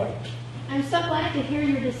 over the white. I'm so glad to hear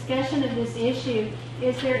your discussion of this issue.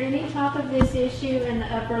 Is there any talk of this issue in the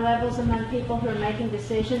upper levels among people who are making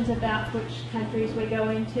decisions about which countries we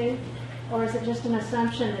go into? Or is it just an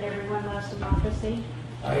assumption that everyone loves democracy?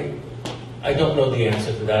 I don't know the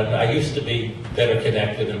answer to that. I used to be better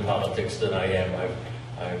connected in politics than I am.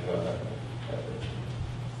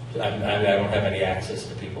 I don't have any access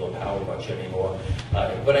to people in power much anymore.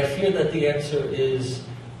 But I fear that the answer is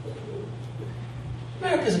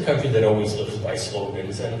America's a country that always lives by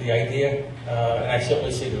slogans, and the idea, and I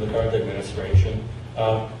certainly see it in the current administration,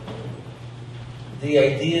 the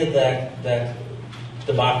idea that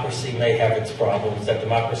democracy may have its problems, that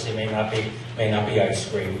democracy may not be ice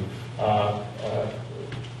cream. I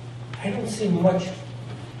don't see much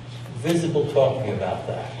visible talking about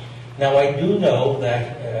that. Now, I do know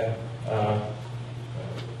that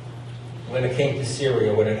when it came to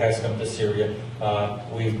Syria, when it has come to Syria,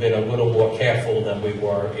 we've been a little more careful than we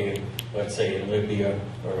were in, let's say, in Libya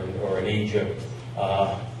or in Egypt.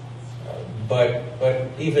 But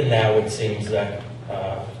even now, it seems that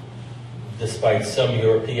despite some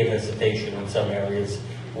European hesitation in some areas,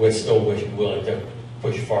 we're still willing to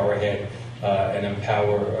push far ahead and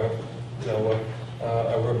empower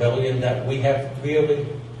a rebellion that we have really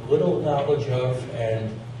little knowledge of, and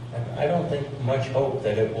I don't think much hope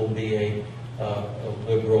that it will be a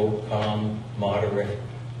liberal, calm, moderate,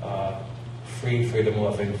 free,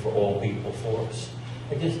 freedom-loving for all people force.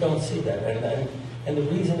 I just don't see that, and the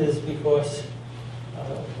reason is because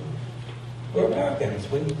we're Americans.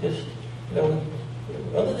 We just,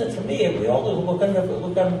 other than for me, we all look on the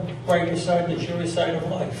brighter side, the cheery side of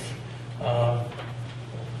life.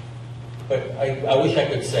 But I wish I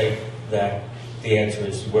could say that the answer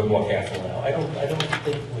is we're more careful now. I don't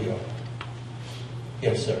think we are.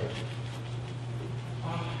 Yes, sir.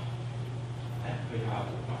 Actually, I have a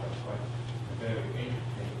question. Very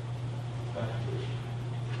interesting.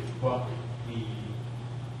 But the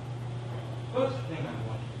first thing I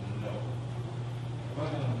want to know,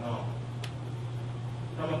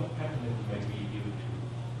 some of the pessimism may be due to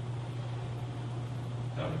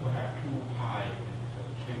some people have too high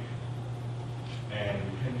expectations, and we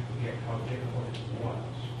tend to forget how difficult it was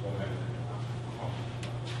for them to come.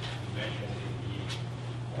 You mentioned the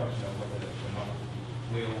question of whether the democracy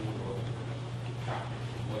will or have to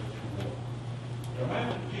work toward. The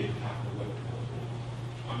America did have to work toward it.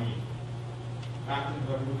 I mean, after the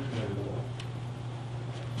Revolutionary War,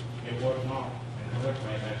 it was not, and the rest of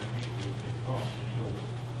my imagination was because until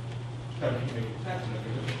 1787, the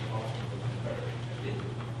religion of the Confederate did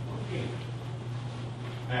working.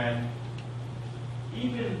 And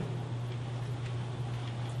even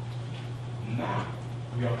now,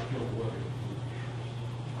 we are still working.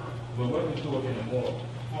 We're working towards in a more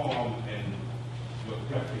calm and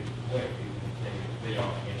reflective way, you can say, they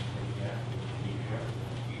are in the actual.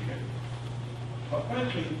 But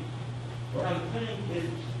frankly, what I'm saying is,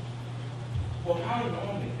 for how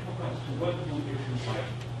long it took us to work through issues like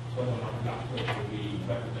whether or not black folks will be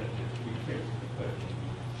represented to be fixed the person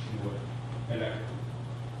we were elected.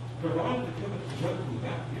 For as long as it took us to work through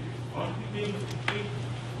that issue, aren't we being complete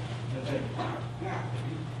and say, black,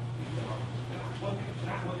 it's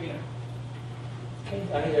not working out.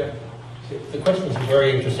 The question is a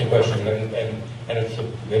very interesting question, and it's a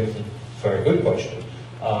very good question.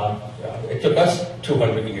 It took us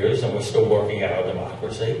 200 years, and we're still working out our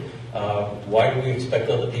democracy. Why do we expect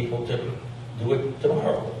other people to do it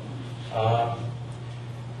tomorrow?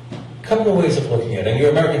 Couple of ways of looking at it, and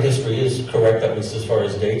your American history is correct, at least as far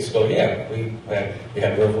as dates go. Yeah, we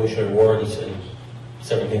had Revolutionary War in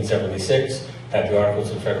 1776, had the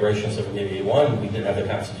Articles of Federation in 1781. We didn't have the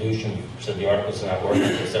Constitution. We said the Articles are not working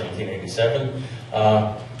until 1787.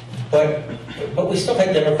 But we still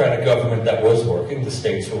had democratic government that was working. The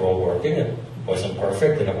states were all working. It wasn't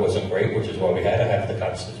perfect and it wasn't great, which is why we had to have the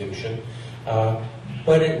Constitution.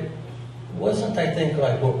 But it wasn't, I think,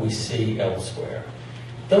 like what we see elsewhere.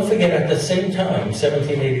 Don't forget, at the same time,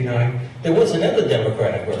 1789, there was another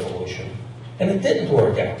democratic revolution, and it didn't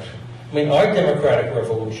work out. I mean, our democratic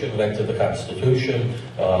revolution led to the Constitution,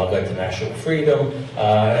 led to national freedom,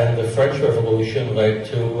 and the French Revolution led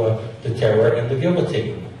to the terror and the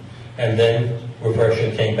guillotine. And then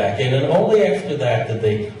repression came back in, and only after that did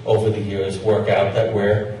they, over the years, work out that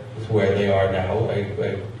where they are now,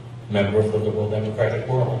 a member of the liberal democratic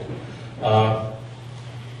world.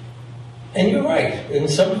 And you're right, in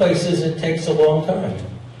some places it takes a long time.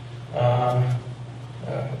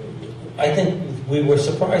 I think we were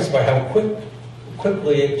surprised by how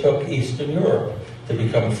quickly it took Eastern Europe to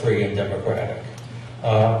become free and democratic.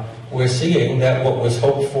 We're seeing that what was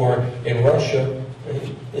hoped for in Russia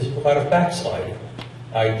is a lot of backsliding.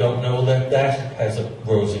 I don't know that that has a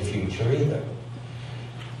rosy future either.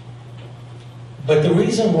 But the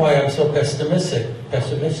reason why I'm so pessimistic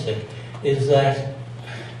is that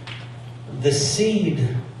the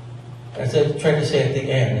seed, as I tried to say at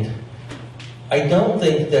the end, I don't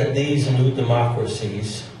think that these new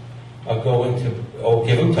democracies are going to,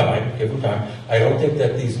 give them time, I don't think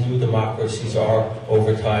that these new democracies are,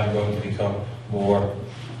 over time, going to become more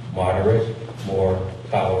moderate, more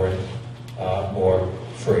tolerant, more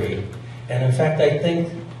free. And in fact, I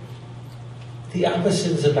think the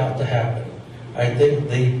opposite is about to happen. I think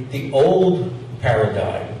the old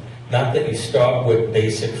paradigm, not that you start with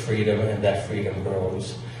basic freedom and that freedom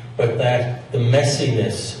grows, but that the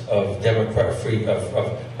messiness of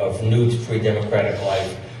new free democratic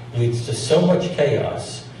life leads to so much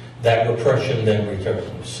chaos that repression then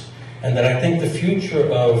returns. And that I think the future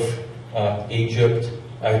of Egypt,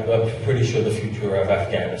 I'm pretty sure the future of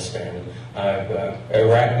Afghanistan,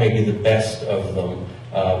 Iraq may be the best of them,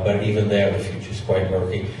 but even there the future is quite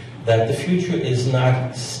murky, that the future is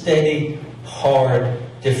not steady, hard,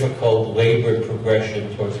 difficult, labored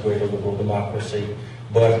progression towards greater liberal democracy,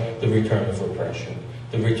 but the return of repression,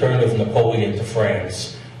 the return of Napoleon to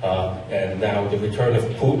France, and now the return of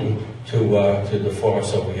Putin to the former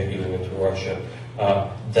Soviet Union, to Russia.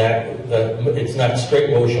 It's not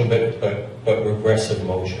straight motion, but regressive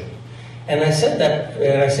motion. And I said that,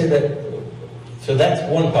 so that's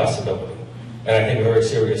one possibility, and I think a very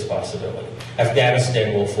serious possibility.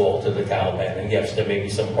 Afghanistan will fall to the Taliban, and yes, there may be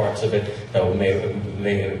some parts of it that may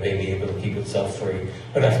be able to keep itself free,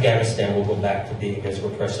 but Afghanistan will go back to being as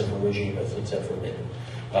repressive a regime as it's ever been,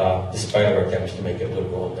 despite our attempts to make it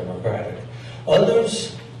liberal and democratic.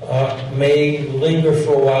 Others may linger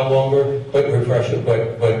for a while longer, but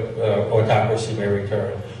autocracy may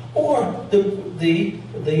return, or the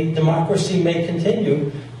democracy may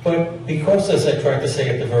continue, but because, as I tried to say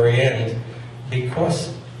at the very end,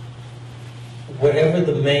 because whatever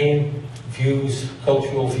the main views,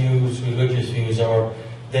 cultural views, religious views are,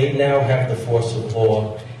 they now have the force of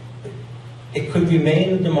law. It could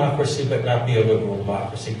remain a democracy but not be a liberal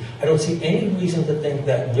democracy. I don't see any reason to think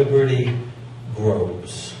that liberty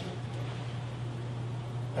grows.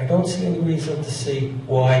 I don't see any reason to see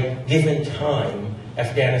why, given time,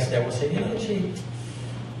 Afghanistan will say, gee,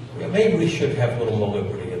 maybe we should have a little more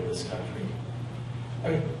liberty in this country. I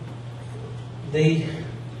mean,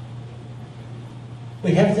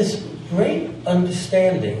 we have this great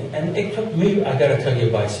understanding, and it took me, I got to tell you,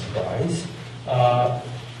 by surprise. I'll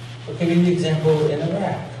give you the example in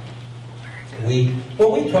Iraq. We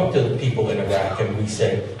talked to the people in Iraq and we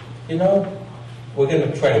said, we're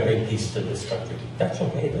going to try to bring peace to this country. That's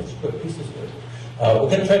okay, that's good, peace is good. We're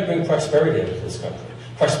going to try to bring prosperity into this country.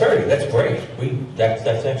 Prosperity, that's great, that's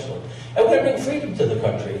excellent. And we're going to bring freedom to the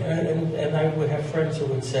country. And I would have friends who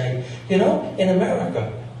would say, in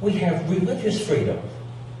America, we have religious freedom.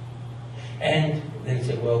 And they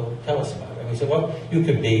said, well, tell us about it. And we said, well, you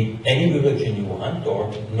could be any religion you want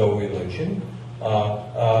or no religion.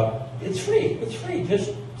 It's free.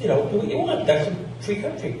 Just, do what you want. That's a free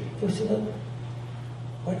country. So we said, well,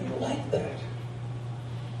 why do you like that?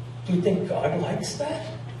 Do you think God likes that?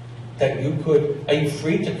 That are you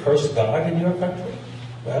free to curse God in your country?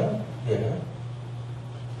 Well, yeah.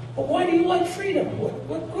 But why do you like freedom?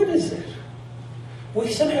 What good is it? We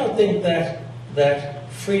somehow think that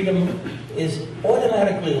freedom is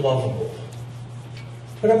automatically lovable.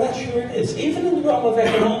 But I'm not sure it is. Even in the realm of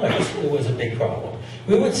economics, it was a big problem.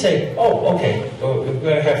 We would say, we're going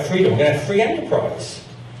to have freedom. We're going to have free enterprise.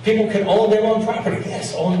 People can own their own property.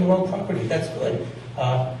 Yes, own your own property. That's good.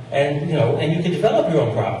 And you can develop your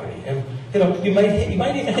own property. And, you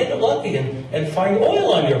might even hit it lucky and find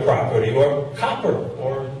oil on your property, or copper,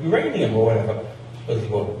 or uranium, or whatever.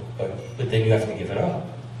 But then you have to give it up.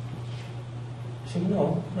 So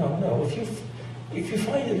no. If you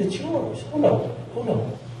find it, it's yours. Oh no.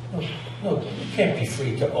 You can't be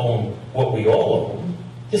free to own what we all own.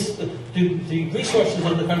 The resources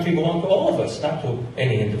of the country belong to all of us, not to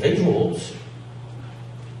any individuals.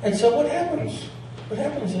 And so what happens? What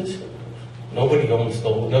happens is nobody owns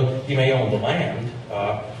you may own the land,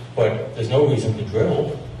 but there's no reason to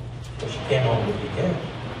drill, because you can't own what you get.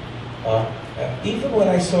 Even when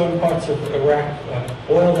I saw in parts of Iraq,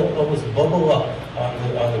 oil that almost bubble up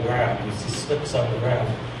on the ground, you see slips on the ground.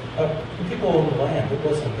 The people owned the land, it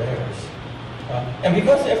wasn't theirs. And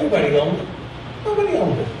because everybody owned it, nobody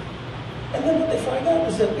owned it. And then what they find out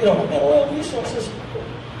is that, oil resources,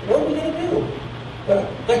 what are we going to do?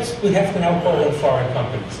 We have to now call in foreign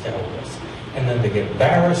companies to help us. And then they get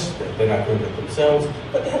embarrassed, that they're not doing it themselves,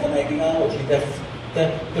 but they have an ideology that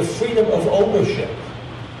the freedom of ownership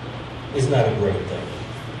is not a great thing.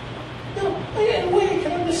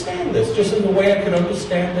 just in the way I can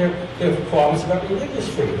understand their qualms about religious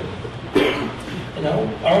freedom. You know,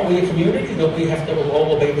 aren't we a community? Don't we have to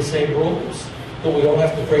all obey the same rules? Don't we all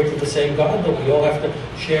have to pray to the same God? Don't we all have to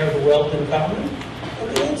share the wealth in common? And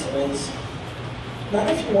the answer is, not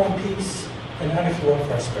if you want peace, and not if you want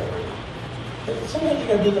prosperity. Sometimes you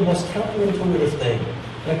gotta do the most counterintuitive thing.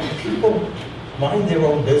 Like people mind their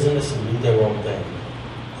own business and do their own thing.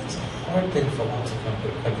 That's a hard thing for lots of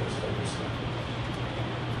countries to understand.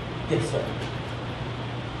 Yes, sir.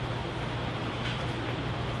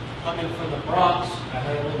 Coming from the Bronx, I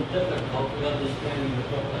had a little difficulty understanding the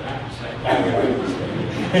Brooklyn accent. I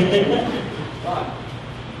understand. But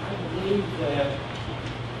I believe that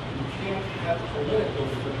you can't have political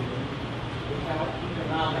freedom without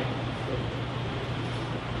economic freedom.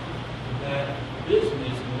 That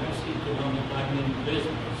business, when I say economic, I mean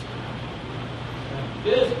business. That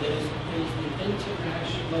business is the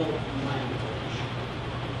international language.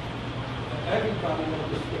 That everybody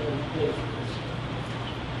understands business,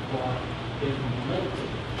 but is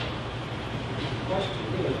limited. The question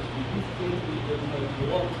is, do you think we can make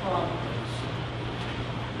more progress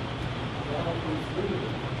developing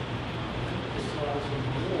freedom, emphasizing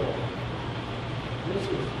more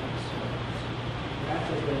business concerns,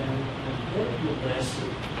 rather than influence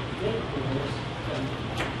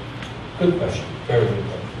Good question. Very good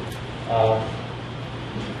question.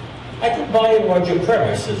 I think by and large your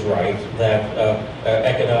premise is right, that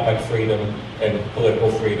economic freedom and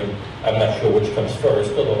political freedom, I'm not sure which comes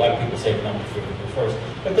first, although a lot of people say economic freedom comes first,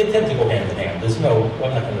 but they tend to go hand in hand. I'm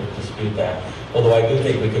not going to dispute that. Although I do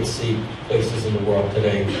think we could see places in the world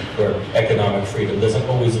today where economic freedom doesn't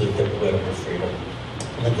always lead to political freedom.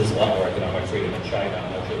 I think there's a lot more economic freedom in China.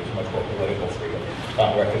 I'm not sure there's much more political freedom. A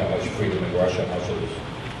lot more economic freedom in Russia. I'm not sure there's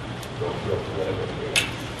real political freedom.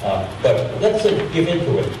 But let's give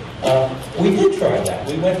into it. We did try that.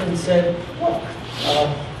 We went and said, look,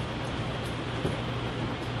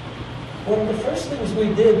 one of the first things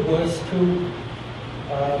we did was to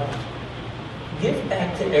give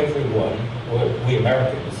back to everyone, we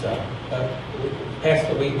Americans,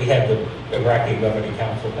 we had the Iraqi Governing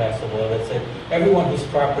Council pass a law that said everyone whose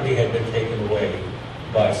property had been taken away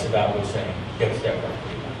by Saddam Hussein gets their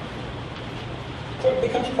property back. So it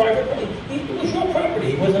becomes private property. It was your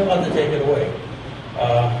property. He wasn't allowed to take it away.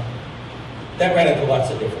 That ran into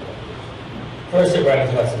lots of difficulties. First, it ran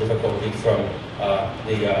into lots of difficulty from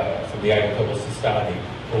the Ayatollah Sistani,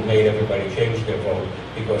 who made everybody change their vote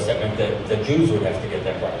because that meant that the Jews would have to get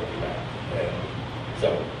their property back. And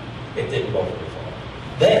so it didn't go very far.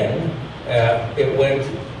 Then it went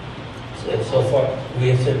so far.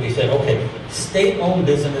 We said, okay, state-owned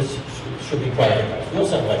business should be privatized. We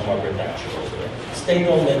also have like Margaret Thatcher over there.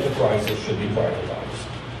 State-owned enterprises should be privatized.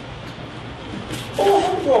 All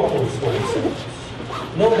hell broke loose when we said this.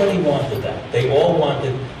 Nobody wanted that. They all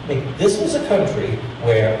wanted. This was a country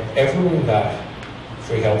where everyone got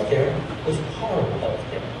free health care. It was horrible health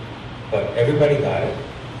care, but everybody got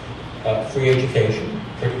it. Free education,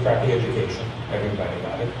 pretty crappy education. Everybody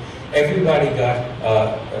got it. Everybody got,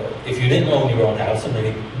 if you didn't own your own house, and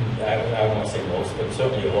many, I don't want to say most, but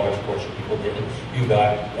certainly a large portion of people didn't, you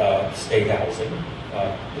got state housing,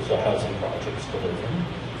 so housing projects to live in.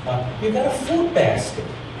 You got a food basket.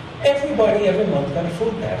 Everybody every month got a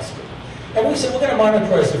food basket. And we said, we're going to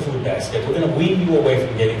monetize the food basket. We're going to wean you away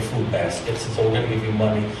from getting food baskets, and so we're going to give you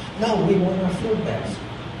money. No, we want our food basket.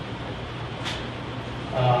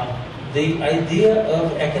 The idea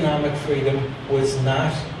of economic freedom was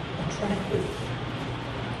not attractive.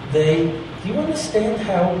 Do you understand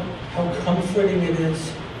how comforting it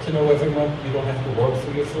is to know every month you don't have to work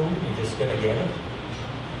for your food, you're just going to get it?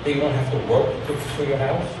 That you don't have to work for your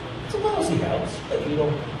house? It's a lousy house, but you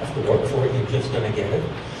don't have to work for it, you're just going to get it.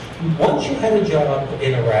 Once you had a job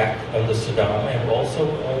in Iraq under Saddam, and also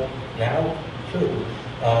now too,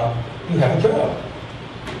 you have a job.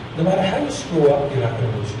 No matter how you screw up, you're not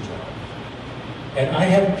going to lose your job. And I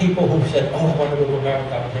have people who said, oh, I want to go to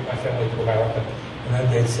America, I want to take my family to America. And then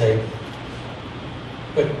they'd say,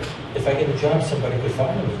 but if I get a job, somebody could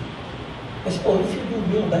fire me. I said, well, if you do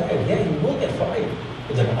real bad, yeah, you will get fired.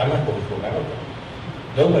 But then I'm not going to America.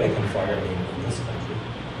 Nobody can fire me in this country.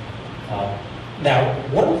 Now,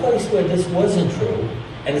 one place where this wasn't true,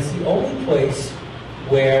 and it's the only place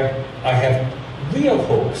where I have real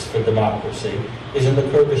hopes for democracy, is in the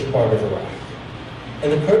Kurdish part of Iraq. In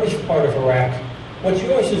the Kurdish part of Iraq, what's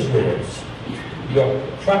yours is yours. Your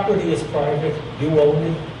property is private, you own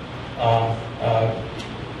it.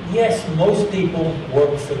 Yes, most people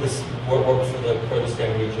work for the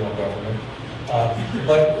Kurdistan regional government,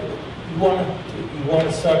 but you want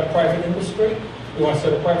to start a private industry? You want to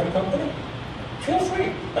start a private company? Feel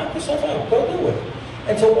free. knock yourself out, go do it.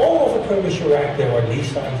 And so all over Kurdish Iraq, there are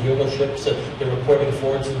Nissan dealerships, they're reporting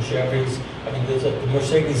Fords and Chevys. I mean, there's a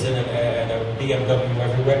Mercedes and a BMW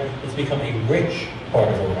everywhere. It's become a rich part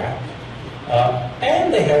of Iraq.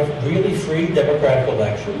 And they have really free democratic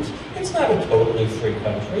elections. It's not a totally free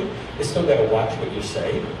country. You still got to watch what you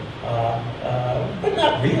say. But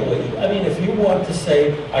not really. I mean, if you want to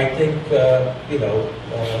say, I think, the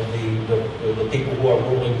people who are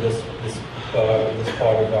ruling this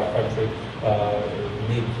part of our country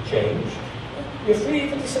need to change, you're free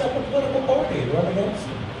even to set up a political party and run against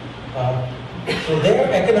them. So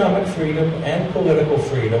their economic freedom and political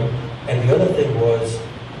freedom, and the other thing was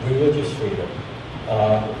religious freedom.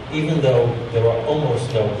 Even though there are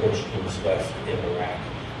almost no Christians left in Iraq,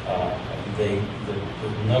 the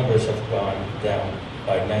numbers have gone down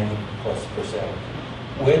by 90+%.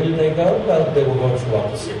 Where did they go? Well, they were going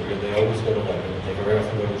throughout Syria. They always go to Lebanon. They very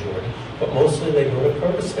often go to Jordan. But mostly they go to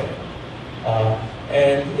Kurdistan.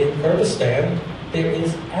 And in Kurdistan, there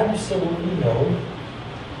is absolutely no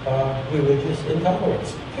religious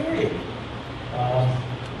intolerance, period.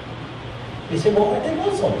 You say, well, are they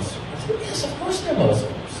Muslims? I said, yes, of course they're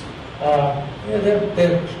Muslims.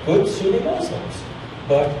 They're good Sunni Muslims.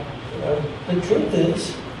 But the truth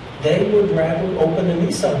is, they would rather open a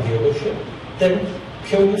Nissan dealership than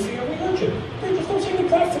kill you for your religion. They just don't see any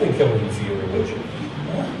profit in killing you for your religion.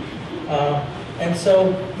 And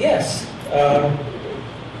so, yes,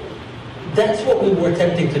 that's what we were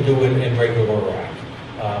attempting to do in regular Iraq.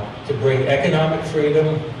 To bring economic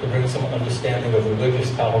freedom, to bring some understanding of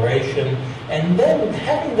religious toleration, and then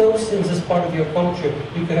having those things as part of your culture,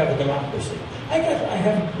 you could have a democracy. I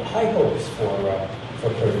have high hopes for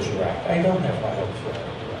Kurdish Iraq. I don't have high hopes for Iraq.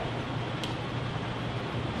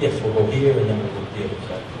 Yes, we'll go here and then we'll go to the other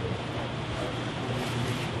side.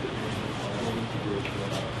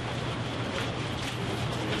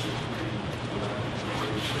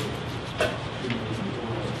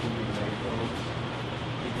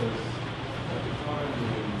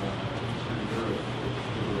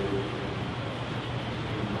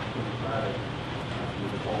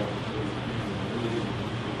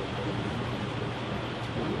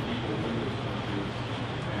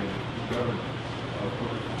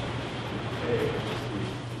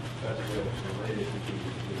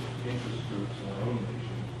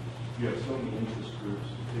 You have so many interest groups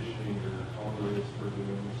petitioning or Congress for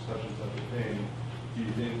doing such and such a thing. Do you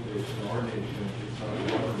think that in our nation, it's not a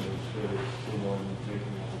government, that it's someone making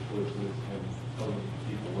all the choices and telling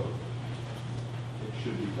people what it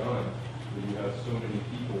should be done? But you have so many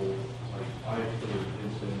people, like I, for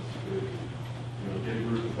instance, could get a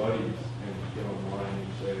group of buddies and get online and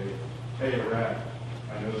say, hey, Iraq,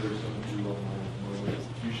 I know there's something to do online at the moment.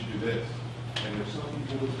 You should do this. And there's some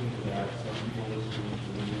people listening to that, some people listening to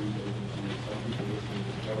the news agencies, some people listening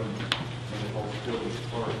to the government, and it all still is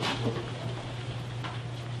part of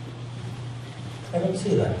I don't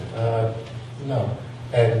see that. No.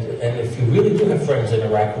 And if you really do have friends in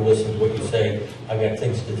Iraq who listen to what you say, I got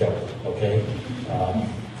things to tell them, okay?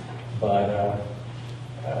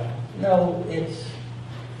 No, it's...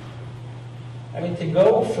 I mean, to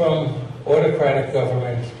go from autocratic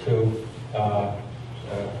government to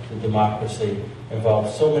democracy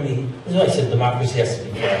involves so many... As I said, democracy has to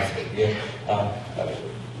be crafted. Yeah?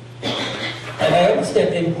 And I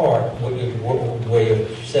understand in part where your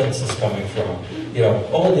sense is coming from.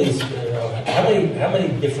 All of these, how many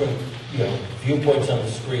different, viewpoints on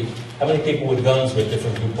the street, how many people with guns with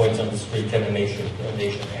different viewpoints on the street can a nation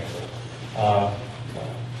handle?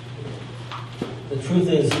 The truth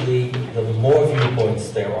is, the more viewpoints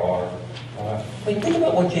there are, think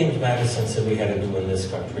about what James Madison said we had to do in this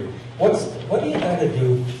country. What do you got to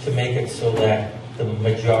do to make it so that the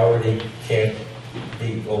majority can't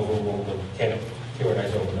be overruled and can't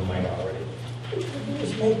tyrannize over the minority?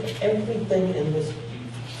 Just make everything in this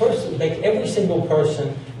person, make every single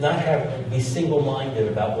person not be single-minded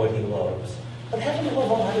about what he loves, but have him love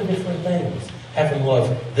a lot of different things. Have him love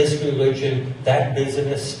this religion, that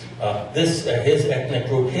business, his ethnic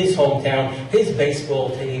group, his hometown, his baseball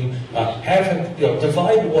team. Have him,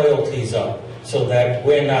 divide loyalties up so that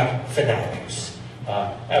we're not fanatics.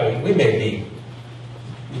 We may be,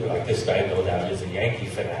 like this guy, no doubt, is a Yankee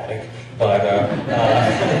fanatic, but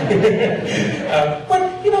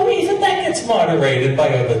even that gets moderated by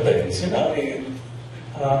other things.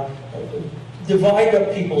 Divide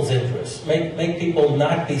up people's interests. Make people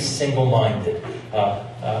not be single-minded.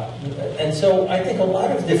 And so I think a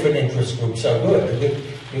lot of different interest groups are good.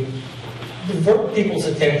 You divert people's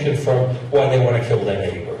attention from why they want to kill their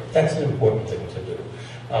neighbor. That's an important thing to do.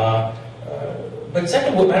 But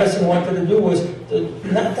second, what Madison wanted to do was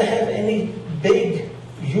not to have any big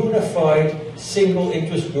unified single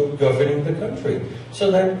interest group governing the country.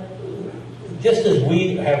 So that just as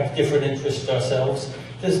we have different interests ourselves,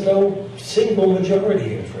 there's no single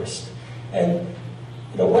majority interest. And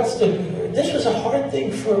you know, this was a hard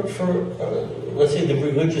thing for let's say, the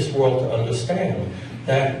religious world to understand,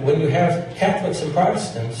 that when you have Catholics and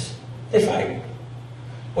Protestants, they fight.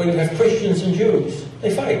 When you have Christians and Jews,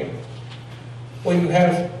 they fight. When you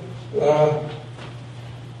have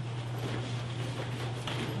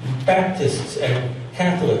Baptists and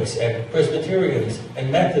Catholics and Presbyterians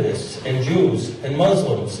and Methodists and Jews and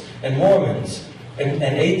Muslims and Mormons and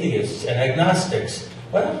atheists and agnostics,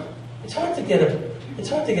 well, it's hard to get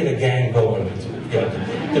a gang going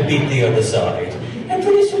to beat the other side. And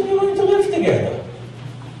pretty soon you learn to live together.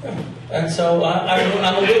 And so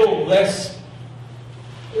I'm a little less,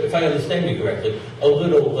 if I understand you correctly, a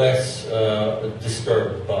little less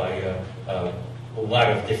disturbed by a lot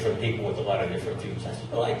of different people with a lot of different views.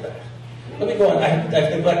 I like that. Let me go on. I've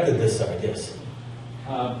neglected this side, yes.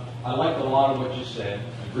 I liked a lot of what you said.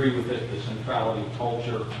 I agree with it, the centrality of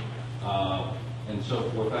culture, and so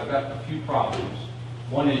forth. I've got a few problems.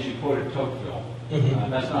 One is you quoted Tocqueville.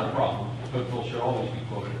 That's not a problem. Tocqueville should always be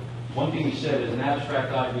quoted. One thing he said is an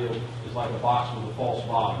abstract ideal is like a box with a false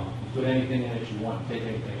bottom. You put anything in it you want, and take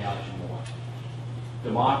anything out you want.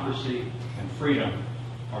 Democracy and freedom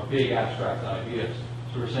are big abstract ideas.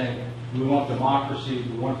 So we're saying we want democracy,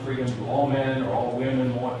 we want freedom. Do all men or all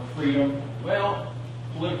women want freedom? Well,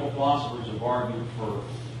 political philosophers have argued for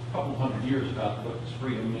a couple hundred years about what does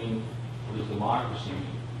freedom mean, what does democracy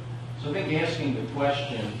mean. So I think asking the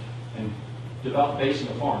question and basing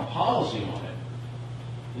a foreign policy on it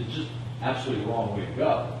is just absolutely the wrong way to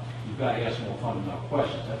go. You've got to ask more fundamental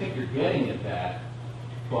questions. I think you're getting at that,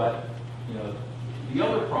 but you know, the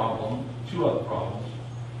other problem, two other problems.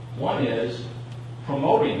 One is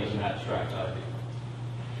promoting is an abstract idea.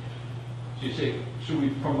 So you say, should we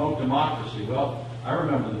promote democracy? Well, I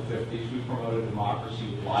remember the 50s. We promoted democracy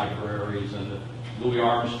with libraries and the Louis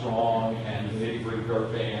Armstrong and the Nitty Gritty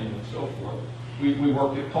Dirt Band and so forth. We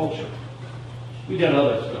worked at culture. We did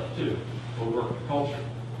other stuff too, but we worked at culture.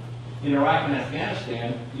 In Iraq and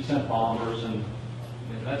Afghanistan, we sent bombers, and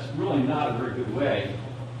that's really not a very good way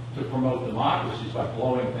to promote democracies, by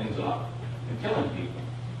blowing things up and killing people.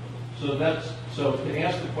 So to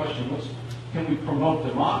ask the question, can we promote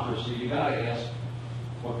democracy? You got to ask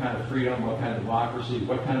what kind of freedom, what kind of democracy,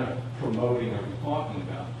 what kind of promoting are we talking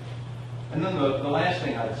about? And then the last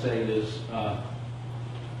thing I'd say is,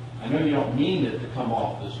 I know you don't mean it to come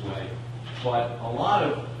off this way, but a lot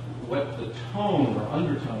of what the tone or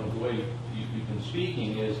undertone of the way you've been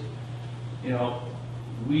speaking is, you know,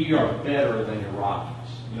 we are better than Iraqis.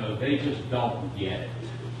 You know, they just don't get it.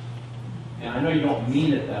 And I know you don't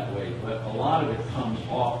mean it that way, but a lot of it comes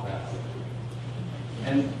off that way.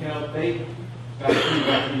 And, you know, they got pretty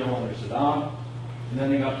rough deal under Saddam, and then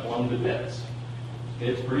they got blown to bits.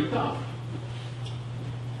 It's pretty tough.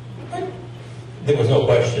 There was no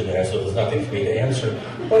question there, so there's nothing for me to answer.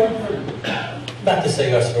 But not to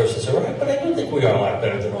say us versus Iraq, but I do think we are a lot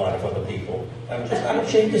better than a lot of other people. I'm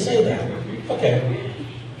ashamed to say that. Okay.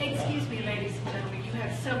 Excuse me, ladies and gentlemen, you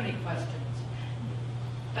have so many questions.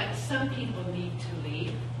 But some people need to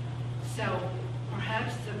leave. So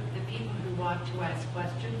perhaps the people who want to ask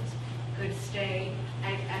questions could stay.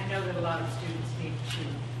 I know that a lot of students need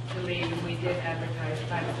to leave, and we did advertise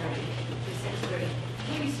 5:30 to 6:30.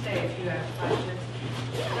 Please stay if you have questions.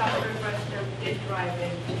 Dr. Agresto did drive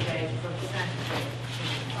in today from Santa Fe to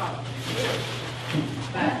Provost.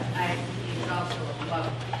 But he's also a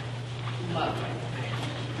lovely man.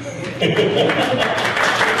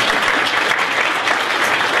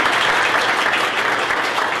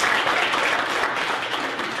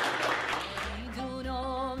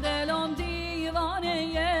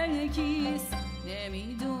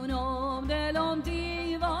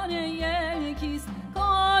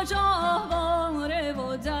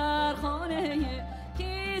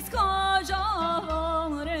 کجا